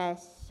excited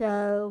us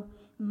so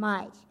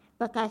much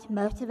because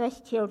most of us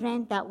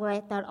children that were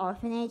at that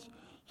orphanage,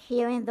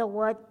 hearing the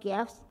word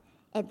gifts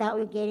and that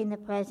we're getting the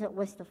present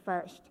was the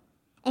first,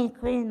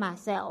 including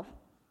myself.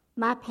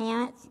 My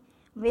parents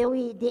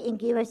really didn't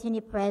give us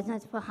any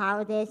presents for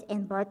holidays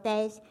and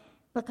birthdays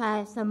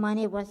because the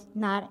money was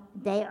not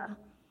there.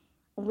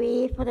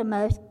 We, for the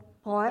most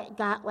part,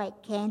 got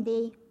like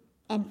candy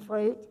and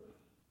fruit,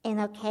 and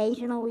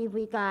occasionally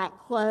we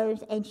got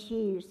clothes and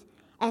shoes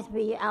as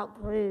we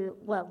outgrew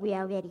what we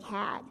already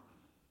had.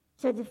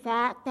 So the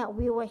fact that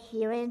we were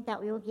hearing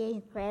that we were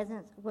getting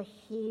presents was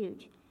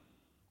huge.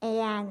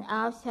 And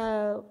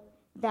also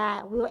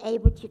that we were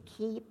able to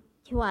keep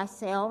to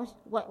ourselves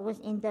what was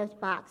in those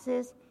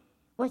boxes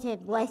was a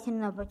blessing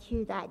number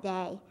 2 that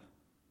day.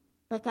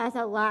 Because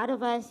a lot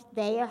of us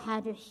there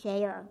had to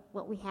share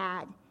what we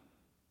had.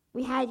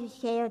 We had to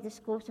share the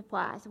school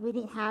supplies. We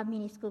didn't have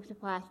many school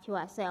supplies to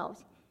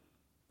ourselves.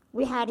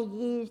 We had to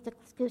use the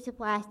school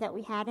supplies that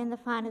we had in the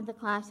front of the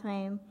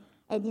classroom,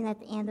 and then at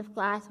the end of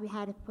class, we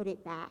had to put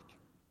it back.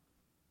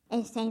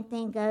 And same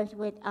thing goes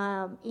with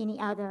any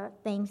other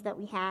things that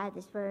we had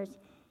as far as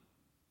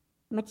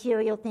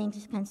material things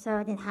is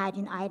concerned and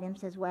hygiene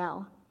items as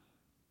well.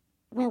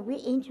 When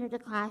we entered the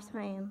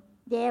classroom,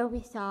 there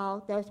we saw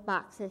those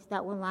boxes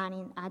that were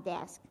lining our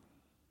desk.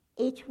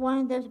 Each one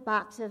of those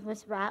boxes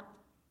was wrapped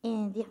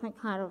in different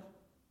kind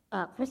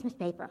of Christmas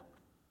paper.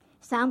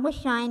 Some were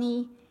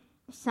shiny,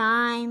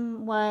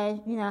 some was,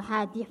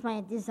 had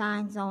different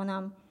designs on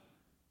them.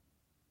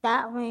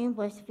 That room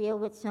was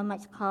filled with so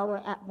much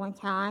color at one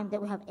time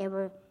that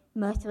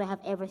most of us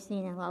have ever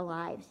seen in our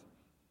lives.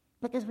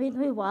 Because we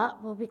grew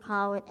up, what we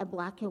call it, a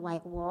black and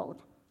white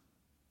world.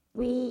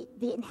 We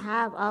didn't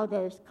have all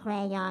those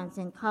crayons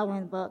and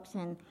coloring books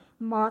and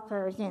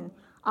markers and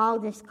all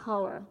this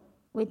color.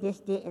 We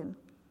just didn't.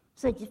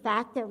 So the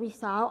fact that we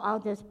saw all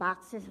those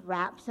boxes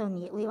wrapped so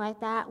neatly like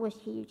that was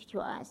huge to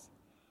us.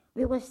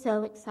 We were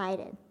so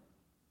excited.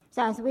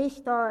 So as we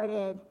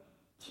started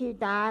to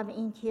dive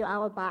into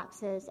our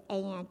boxes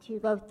and to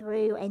go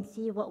through and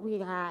see what we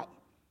got,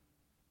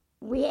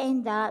 we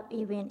end up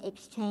even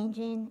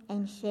exchanging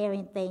and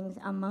sharing things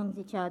amongst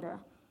each other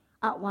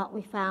at what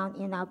we found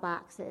in our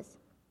boxes.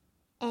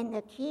 And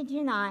the kid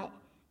you not,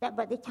 that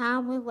by the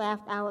time we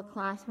left our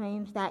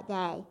classrooms that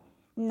day,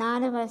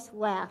 none of us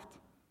left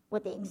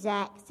with the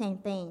exact same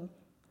thing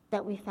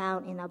that we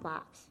found in our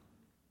box.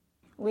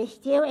 We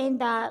still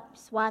end up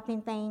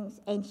swapping things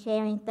and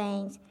sharing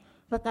things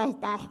because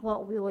that's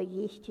what we were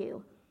used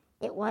to.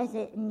 It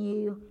wasn't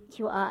new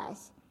to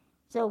us.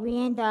 So we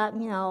end up,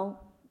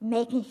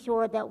 making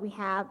sure that we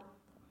have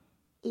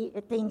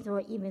things that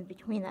were even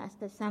between us.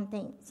 Because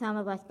some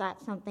of us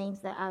got some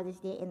things that others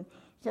didn't.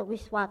 So we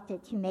swapped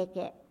it to make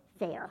it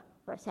fair,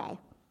 per se.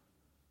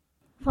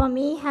 For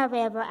me,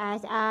 however,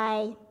 as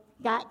I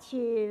got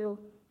to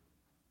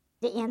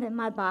the end of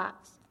my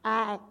box,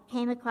 I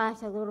came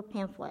across a little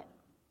pamphlet.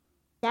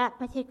 That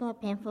particular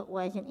pamphlet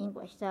was in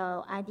English,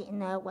 so I didn't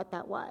know what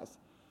that was.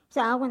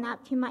 So I went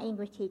up to my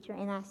English teacher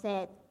and I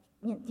said,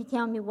 to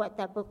tell me what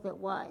that booklet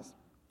was.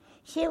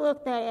 She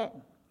looked at it,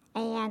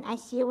 and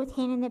as she was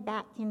handing it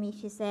back to me,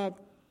 she said,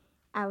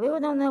 I really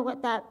don't know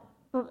what that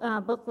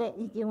booklet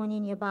is doing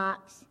in your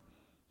box.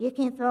 You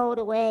can throw it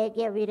away,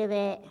 get rid of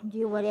it,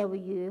 do whatever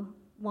you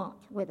want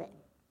with it.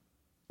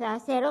 So I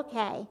said,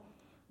 okay.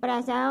 But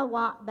as I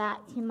walked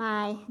back to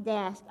my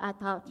desk, I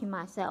thought to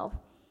myself,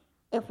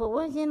 if it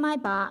was in my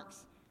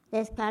box,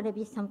 there's got to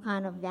be some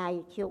kind of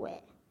value to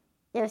it.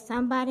 There's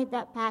somebody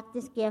that packed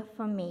this gift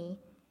for me.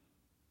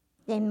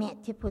 They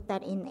meant to put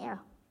that in there.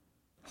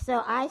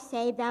 So I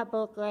saved that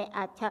booklet,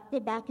 I tucked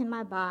it back in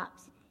my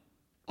box,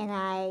 and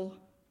I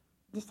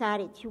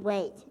decided to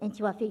wait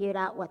until I figured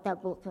out what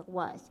that booklet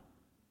was.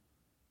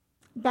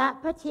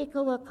 That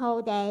particular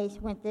cold days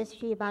when this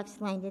shoebox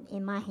landed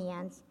in my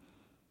hands,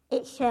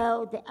 it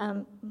showed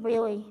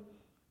really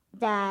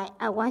that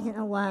I wasn't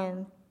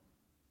alone,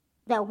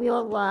 that we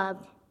were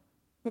loved,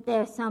 that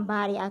there's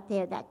somebody out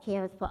there that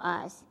cares for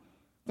us,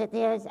 that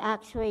there's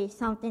actually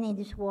something in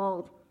this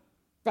world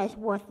that's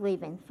worth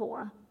living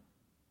for.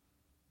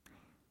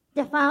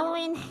 The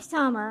following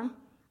summer,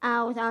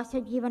 I was also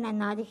given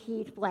another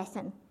huge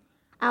blessing.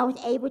 I was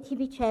able to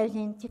be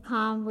chosen to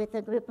come with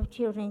a group of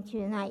children to the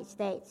United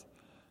States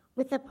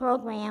with a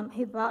program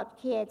who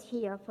brought kids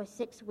here for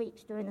 6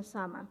 weeks during the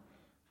summer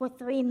for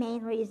 3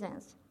 main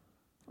reasons.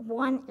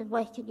 One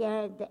was to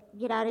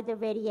get out of the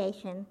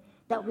radiation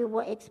that we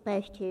were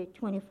exposed to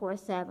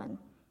 24/7.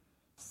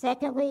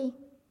 Secondly,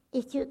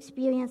 is to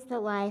experience the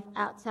life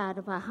outside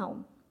of our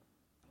home.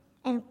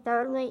 And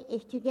thirdly,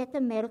 is to get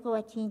the medical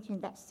attention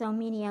that so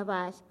many of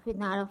us could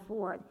not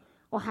afford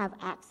or have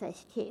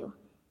access to.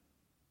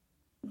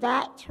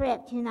 That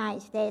trip to the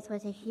United States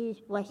was a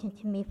huge blessing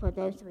to me for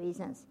those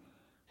reasons.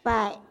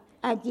 But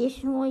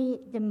additionally,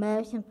 the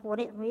most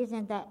important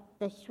reason that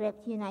the trip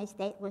to the United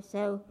States was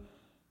so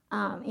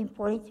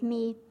important to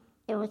me,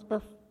 it was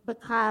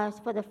because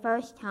for the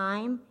first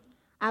time,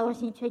 I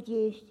was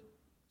introduced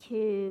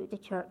to the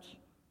church.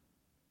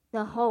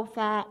 The whole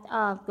fact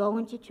of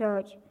going to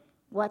church,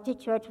 what the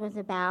church was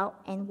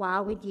about and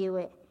why we do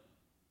it,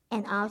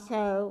 and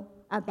also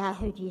about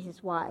who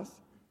Jesus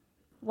was.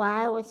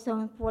 Why it was so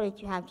important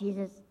to have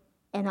Jesus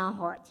in our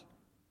heart.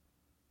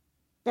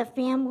 The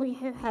family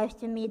who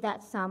hosted me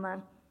that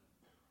summer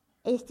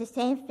is the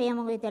same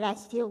family that I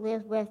still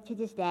live with to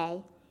this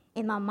day,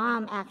 and my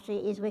mom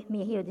actually is with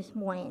me here this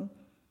morning.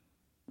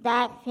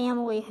 That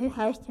family who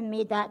hosted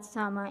me that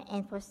summer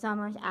and for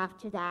summers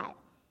after that,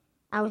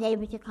 I was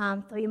able to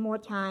come 3 more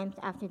times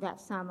after that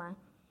summer.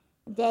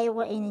 They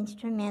were an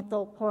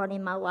instrumental part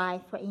in my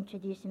life for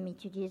introducing me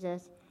to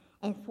Jesus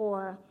and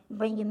for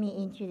bringing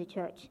me into the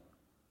church.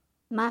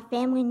 My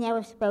family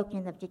never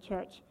spoken of the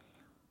church.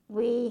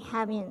 We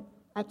haven't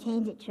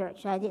attended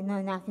church. I didn't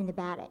know nothing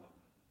about it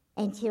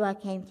until I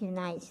came to the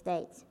United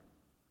States.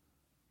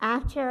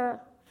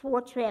 After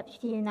 4 trips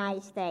to the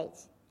United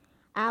States,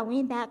 I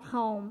went back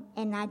home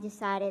and I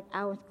decided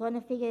I was going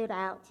to figure it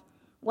out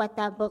what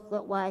that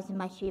booklet was in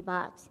my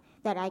shoebox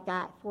that I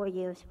got 4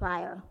 years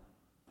prior.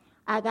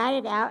 I got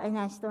it out and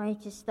I started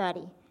to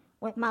study.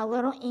 With my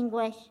little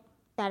English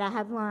that I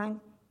have learned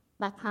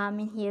by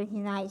coming here to the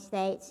United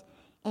States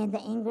and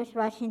the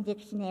English-Russian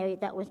dictionary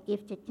that was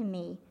gifted to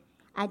me,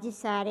 I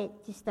decided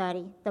to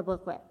study the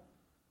booklet.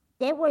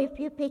 There were a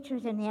few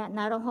pictures in there,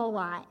 not a whole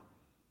lot.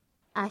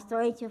 I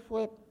started to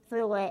flip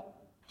through it,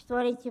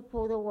 started to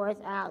pull the words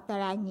out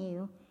that I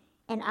knew,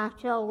 and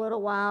after a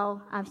little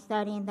while of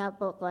studying that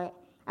booklet,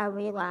 I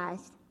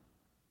realized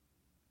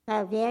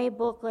that very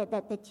booklet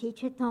that the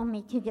teacher told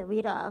me to get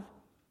rid of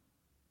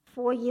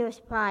 4 years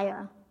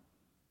prior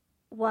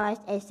was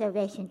a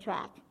salvation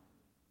tract.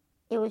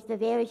 It was the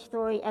very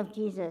story of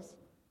Jesus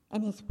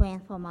and his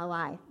plan for my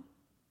life.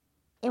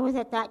 It was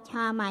at that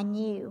time I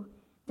knew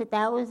that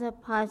that was a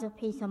puzzle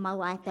piece of my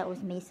life that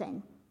was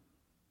missing.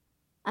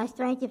 I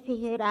started to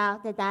figure it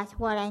out that that's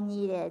what I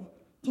needed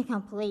to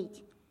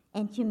complete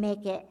and to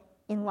make it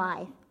in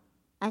life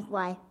as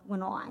life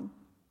went on.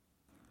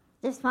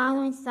 This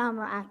following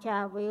summer, after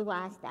I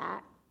realized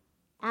that,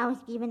 I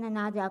was given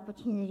another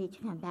opportunity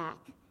to come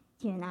back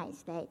to the United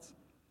States.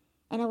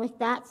 And it was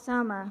that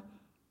summer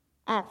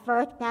at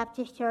First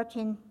Baptist Church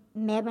in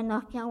Melbourne,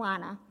 North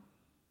Carolina,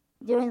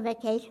 during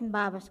Vacation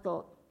Bible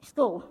School,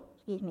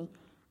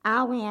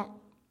 I went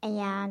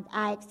and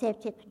I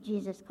accepted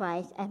Jesus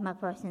Christ as my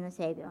personal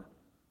Savior.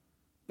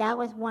 That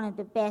was one of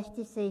the best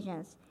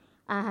decisions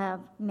I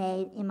have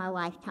made in my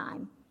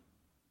lifetime.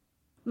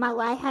 My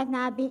life has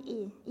not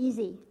been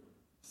easy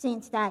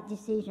since that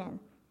decision,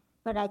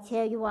 but I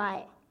tell you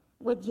what,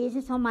 with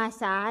Jesus on my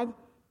side,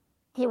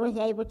 he was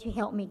able to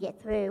help me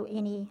get through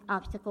any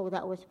obstacle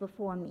that was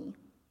before me.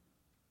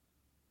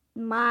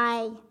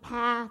 My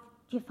path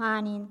to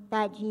finding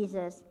that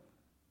Jesus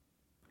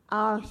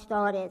all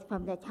started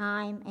from the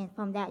time and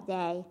from that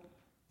day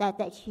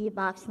that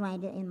shoebox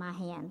landed in my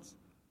hands.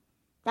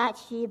 That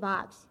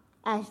shoebox,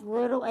 as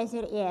little as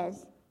it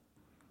is,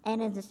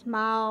 and as the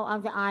small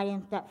of the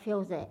items that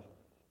fills it,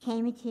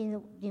 came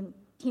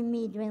to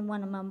me during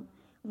one of my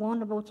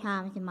vulnerable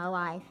times in my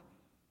life.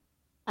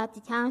 At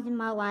the times in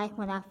my life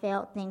when I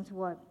felt things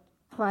were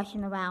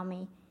crushing around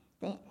me,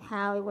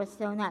 how it was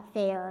so not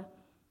fair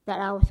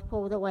that I was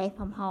pulled away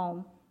from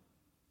home,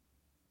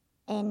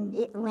 and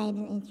it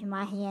landed into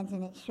my hands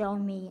and it showed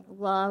me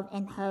love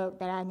and hope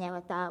that I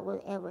never thought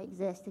would ever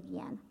exist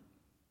again.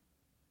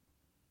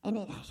 And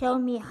it showed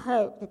me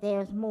hope that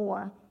there's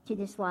more to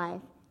this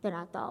life than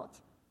I thought.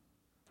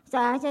 So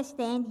as I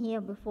stand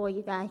here before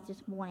you guys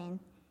this morning,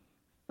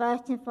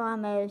 first and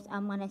foremost,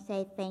 I'm going to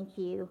say thank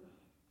you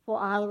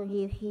for all of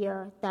you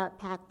here that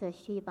packed those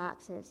shoe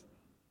boxes.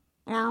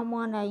 And I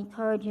want to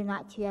encourage you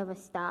not to ever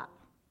stop.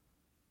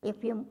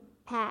 If you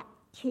pack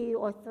 2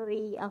 or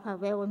 3 of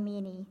however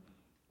many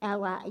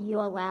you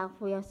allow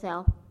for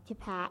yourself to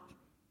pack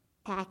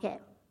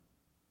it.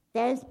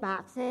 Those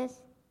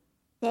boxes,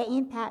 they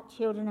impact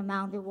children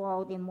around the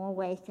world in more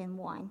ways than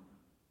one.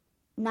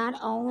 Not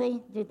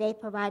only do they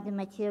provide the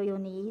material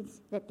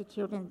needs that the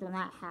children do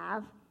not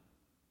have,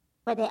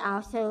 but they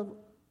also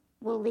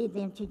will lead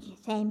them to the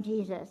same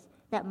Jesus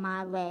that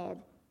mine led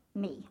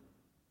me.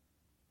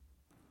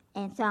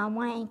 And so I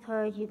want to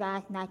encourage you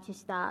guys not to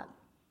stop.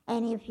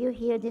 And if you're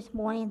here this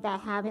morning that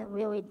haven't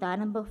really done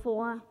them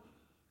before,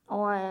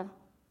 or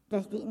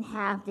just didn't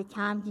have the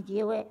time to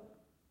do it,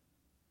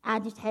 I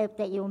just hope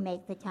that you'll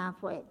make the time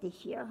for it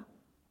this year.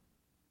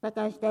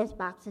 Because those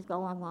boxes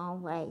go a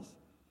long ways.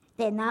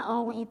 They not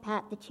only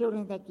impact the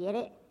children that get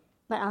it,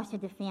 but also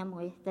the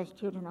families those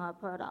children are a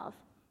part of,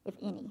 if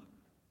any.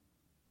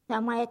 So I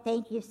want to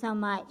thank you so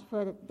much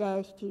for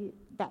those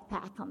that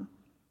pack them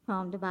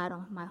from the bottom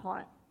of my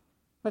heart,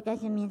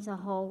 because it means a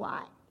whole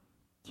lot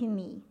to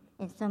me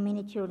and so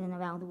many children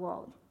around the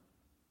world.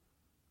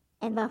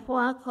 And before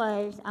I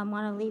close, I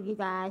want to leave you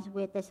guys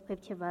with a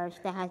scripture verse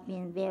that has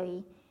been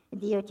very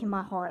dear to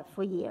my heart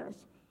for years.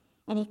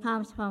 And it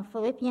comes from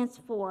Philippians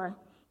 4,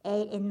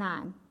 8 and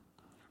 9.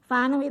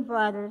 Finally,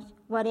 brothers,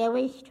 whatever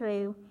is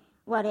true,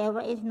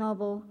 whatever is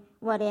noble,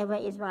 whatever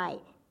is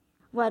right,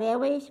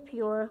 whatever is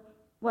pure,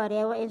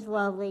 whatever is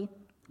lovely,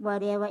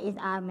 whatever is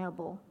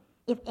admirable,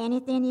 if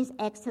anything is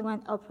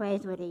excellent or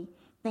praiseworthy,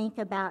 think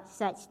about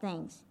such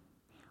things.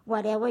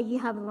 Whatever you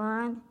have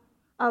learned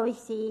or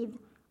received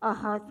or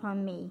heard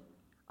from me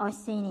or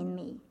seen in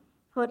me,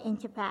 put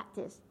into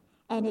practice,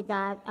 and the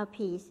God of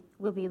peace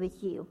will be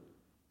with you.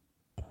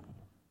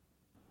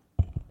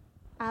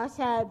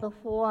 Also,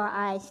 before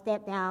I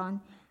step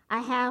down, I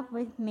have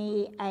with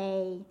me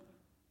a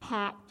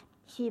packed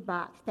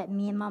shoebox that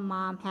me and my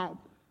mom had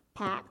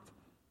packed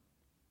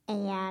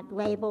and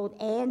labeled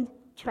and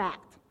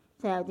tracked.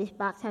 So this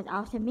box has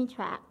also been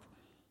tracked.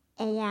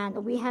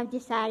 And we have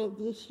decided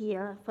this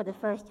year, for the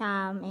first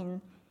time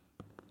in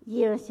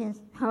years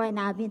since her and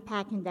I have been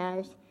packing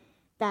those,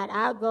 that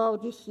our goal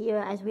this year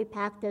as we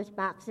pack those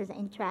boxes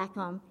and track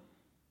them,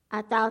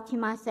 I thought to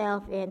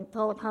myself and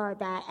told her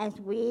that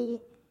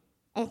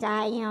as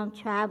I am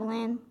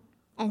traveling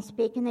and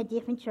speaking at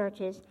different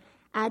churches,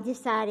 I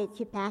decided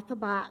to pack a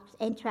box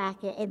and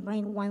track it and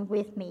bring one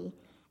with me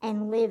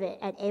and live it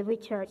at every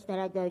church that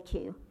I go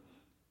to.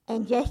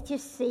 And just to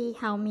see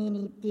how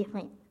many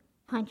different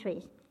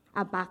countries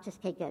our boxes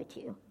can go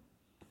to.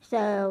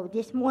 So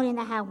this morning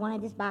I have one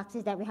of these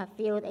boxes that we have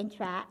filled and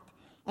tracked,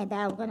 and that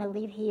I'm going to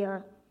leave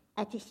here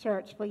at this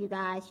church for you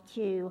guys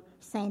to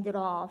send it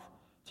off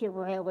to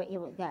wherever it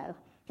would go.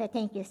 So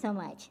thank you so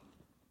much.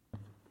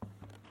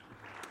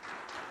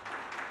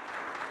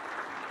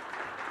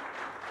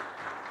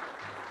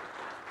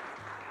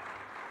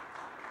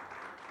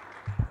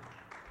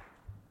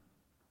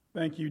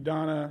 Thank you,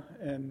 Donna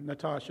and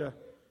Natasha.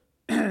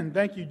 And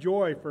thank you,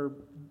 Joy, for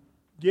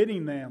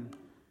getting them.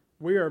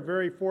 We are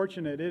very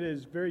fortunate. It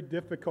is very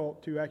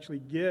difficult to actually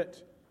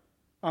get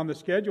on the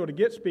schedule to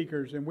get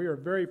speakers, and we are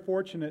very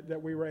fortunate that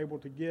we were able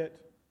to get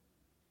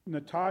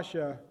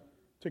Natasha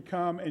to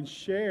come and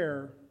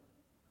share.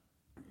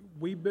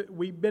 We've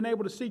been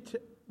able to see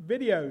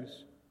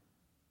videos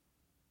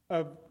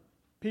of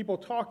people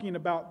talking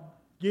about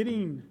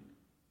getting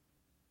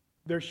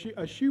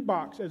a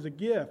shoebox as a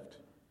gift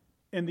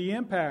and the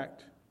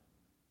impact.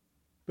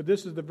 But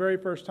this is the very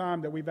first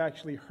time that we've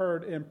actually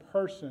heard in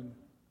person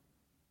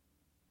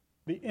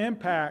the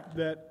impact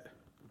that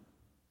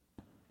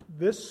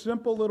this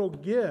simple little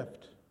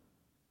gift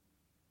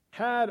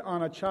had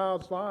on a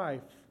child's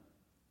life,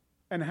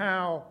 and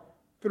how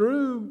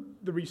through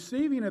the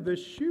receiving of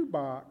this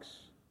shoebox,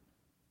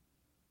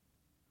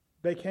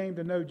 they came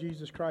to know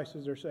Jesus Christ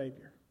as their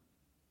Savior.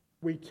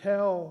 We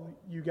tell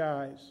you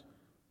guys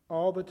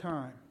all the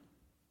time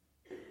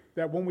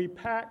that when we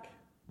pack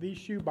these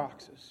shoe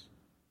boxes,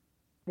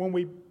 when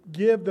we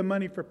give the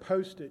money for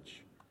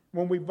postage,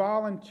 when we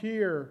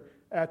volunteer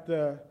at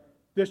the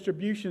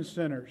distribution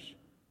centers,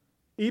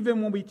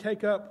 even when we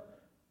take up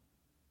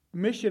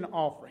mission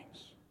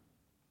offerings,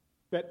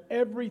 that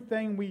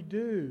everything we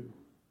do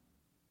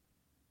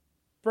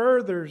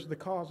furthers the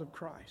cause of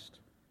Christ.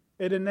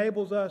 It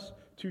enables us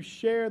to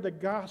share the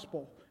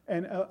gospel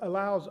and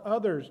allows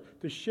others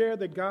to share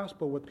the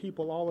gospel with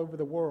people all over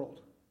the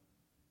world.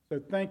 So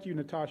thank you,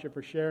 Natasha,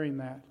 for sharing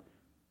that.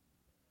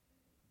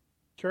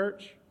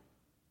 Church,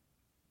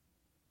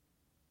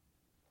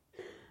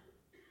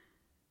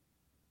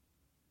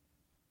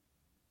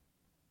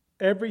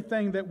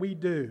 everything that we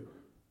do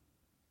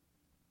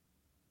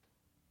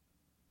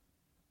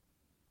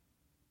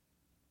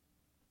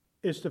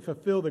is to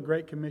fulfill the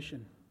Great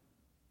Commission.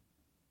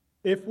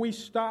 If we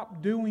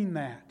stop doing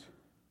that,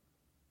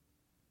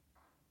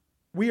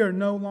 We are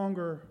no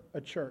longer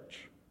a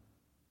church.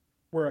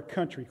 We're a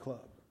country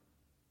club.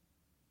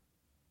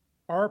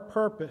 Our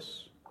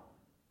purpose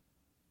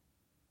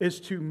is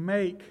to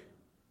make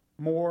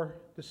more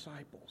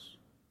disciples.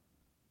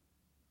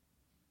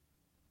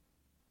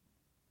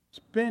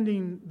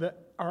 Spending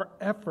our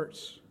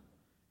efforts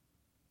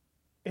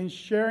in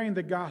sharing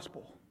the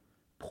gospel,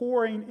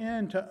 pouring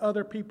into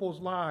other people's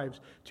lives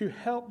to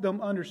help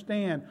them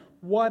understand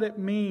what it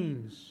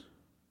means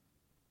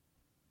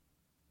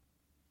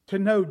to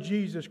know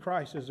Jesus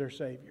Christ as their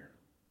Savior.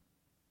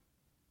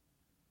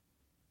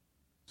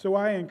 So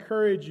I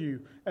encourage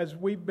you, as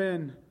we've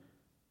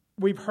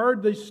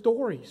heard these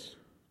stories.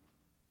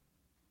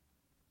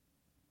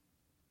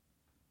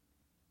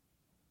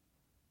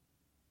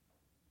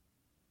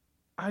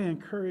 I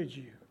encourage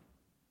you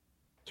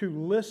to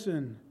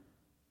listen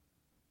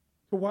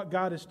to what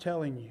God is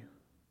telling you.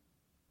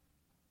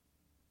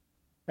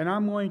 And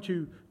I'm going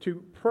to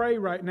pray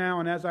right now,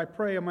 and as I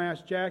pray, I'm going to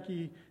ask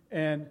Jackie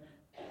and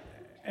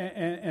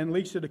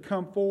Lisa to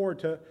come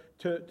forward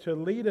to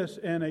lead us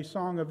in a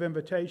song of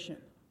invitation.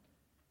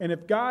 And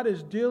if God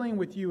is dealing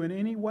with you in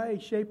any way,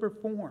 shape, or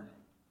form,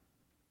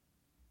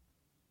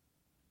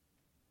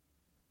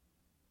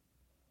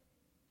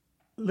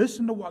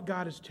 listen to what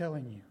God is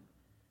telling you.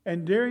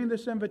 And during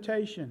this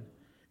invitation,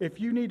 if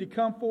you need to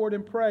come forward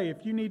and pray,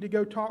 if you need to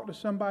go talk to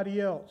somebody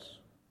else,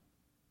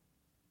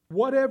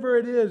 whatever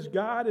it is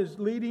God is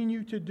leading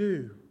you to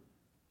do,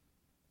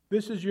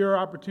 this is your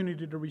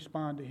opportunity to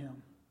respond to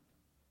Him.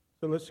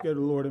 So let's go to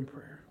the Lord in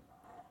prayer.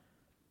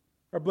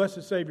 Our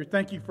blessed Savior,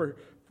 thank you for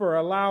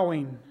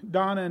allowing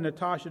Donna and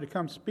Natasha to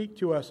come speak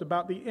to us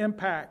about the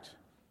impact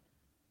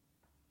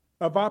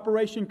of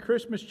Operation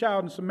Christmas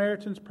Child and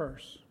Samaritan's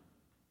Purse.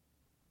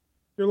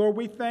 Dear Lord,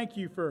 we thank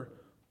you for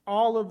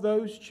all of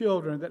those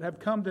children that have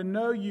come to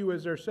know you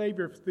as their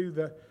Savior through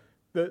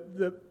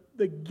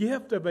the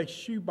gift of a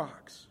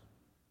shoebox.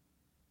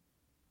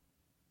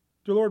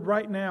 Dear Lord,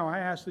 right now I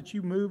ask that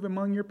you move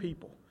among your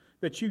people,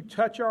 that you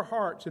touch our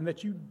hearts, and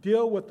that you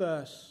deal with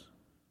us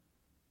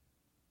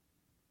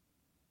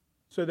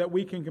so that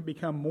we can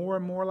become more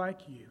and more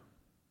like you.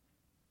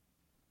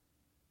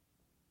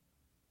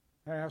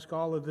 I ask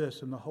all of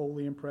this in the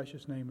holy and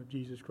precious name of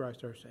Jesus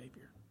Christ our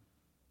Savior.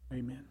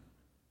 Amen.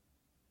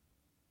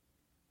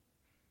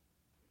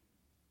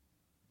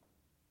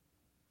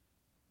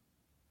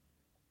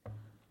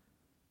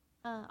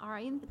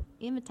 Our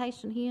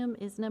invitation hymn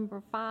is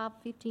number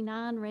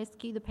 559,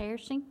 Rescue the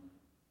Perishing.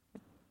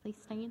 Please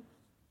stand.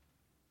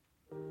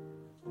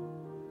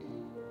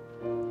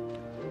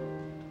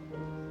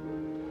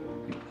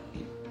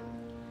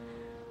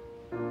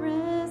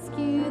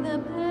 Rescue the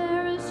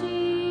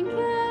perishing,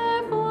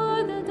 care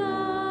for the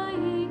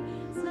dying,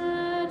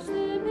 snatch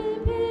them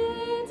in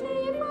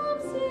pity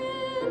from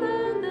sin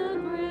and the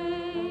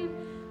grave.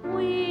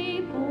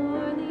 Weep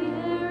o'er the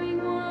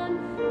erring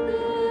one,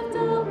 lift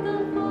up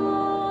the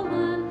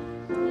fallen,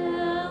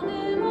 tell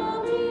them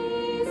of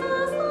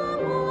Jesus the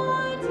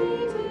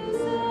mighty to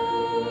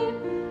save.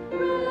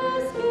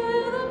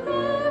 Rescue the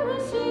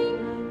perishing,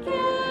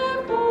 care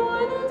for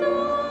the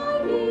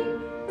dying,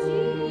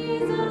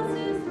 Jesus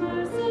is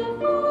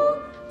merciful,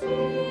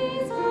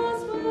 Jesus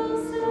will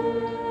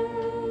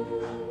save.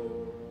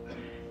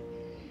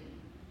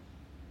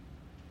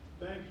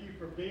 Thank you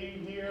for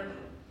being here.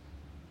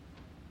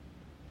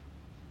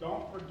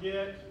 Don't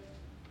forget,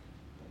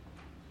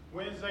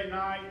 Wednesday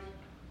night,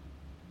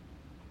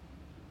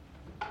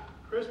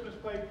 Christmas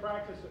play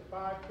practice at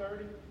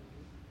 5:30.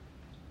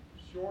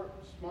 Short,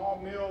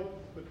 small meal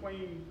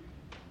between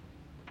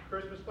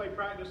Christmas play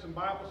practice and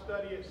Bible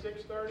study at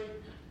 6:30.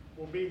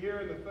 We'll be here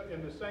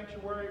in the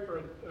sanctuary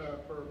for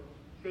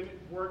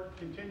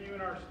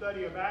continuing our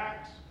study of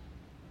Acts.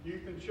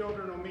 Youth and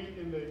children will meet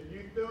in the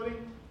youth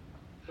building.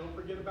 Don't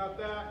forget about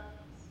that.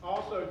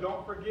 Also,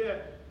 don't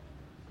forget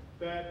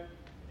that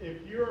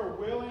if you are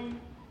willing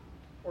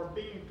or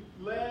being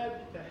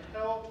led to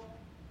help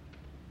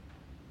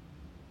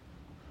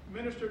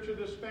minister to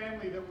this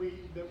family that we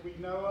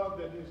know of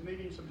that is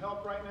needing some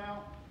help right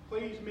now,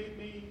 please meet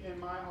me in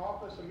my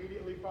office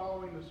immediately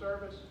following the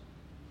service,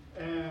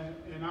 and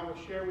I will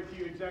share with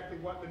you exactly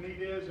what the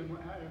need is and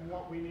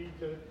what we need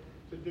to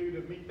do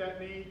to meet that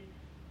need.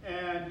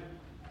 And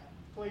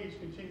please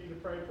continue to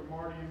pray for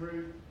Marty and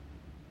Ruth.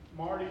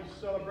 Marty's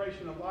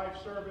Celebration of Life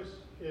service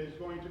is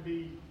going to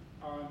be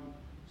on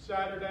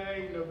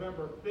Saturday,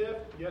 November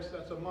 5th. Yes,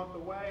 that's a month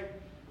away,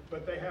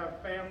 but they have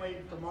family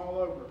from all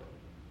over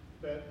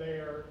that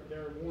they're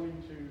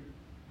wanting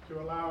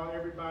to allow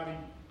everybody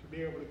to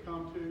be able to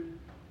come to.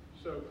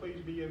 So please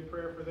be in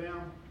prayer for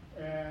them.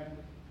 And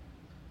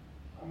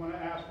I'm going to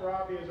ask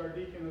Robbie as our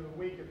deacon of the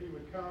week if he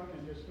would come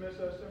and dismiss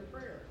us in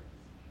prayer.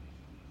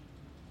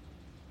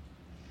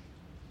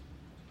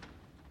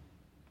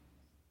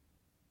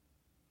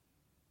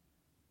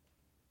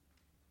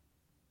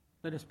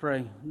 Let us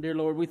pray. Dear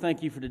Lord, we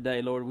thank you for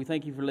today, Lord. We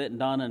thank you for letting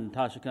Donna and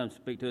Natasha come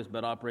speak to us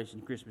about Operation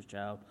Christmas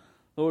Child.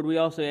 Lord, we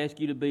also ask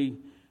you to be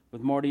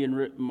with Marty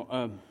and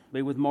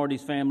be with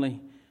Marty's family,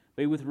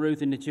 be with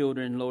Ruth and the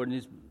children, Lord,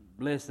 and just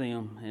bless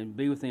them and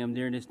be with them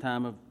during this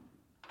time of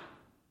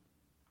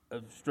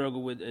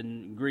struggle with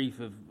and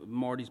grief of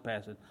Marty's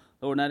passing.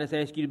 Lord, and I just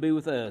ask you to be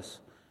with us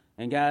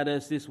and guide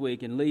us this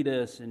week and lead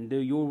us and do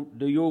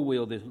your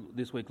will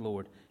this week,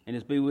 Lord. And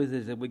just be with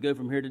us as we go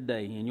from here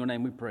today. In your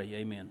name we pray.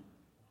 Amen.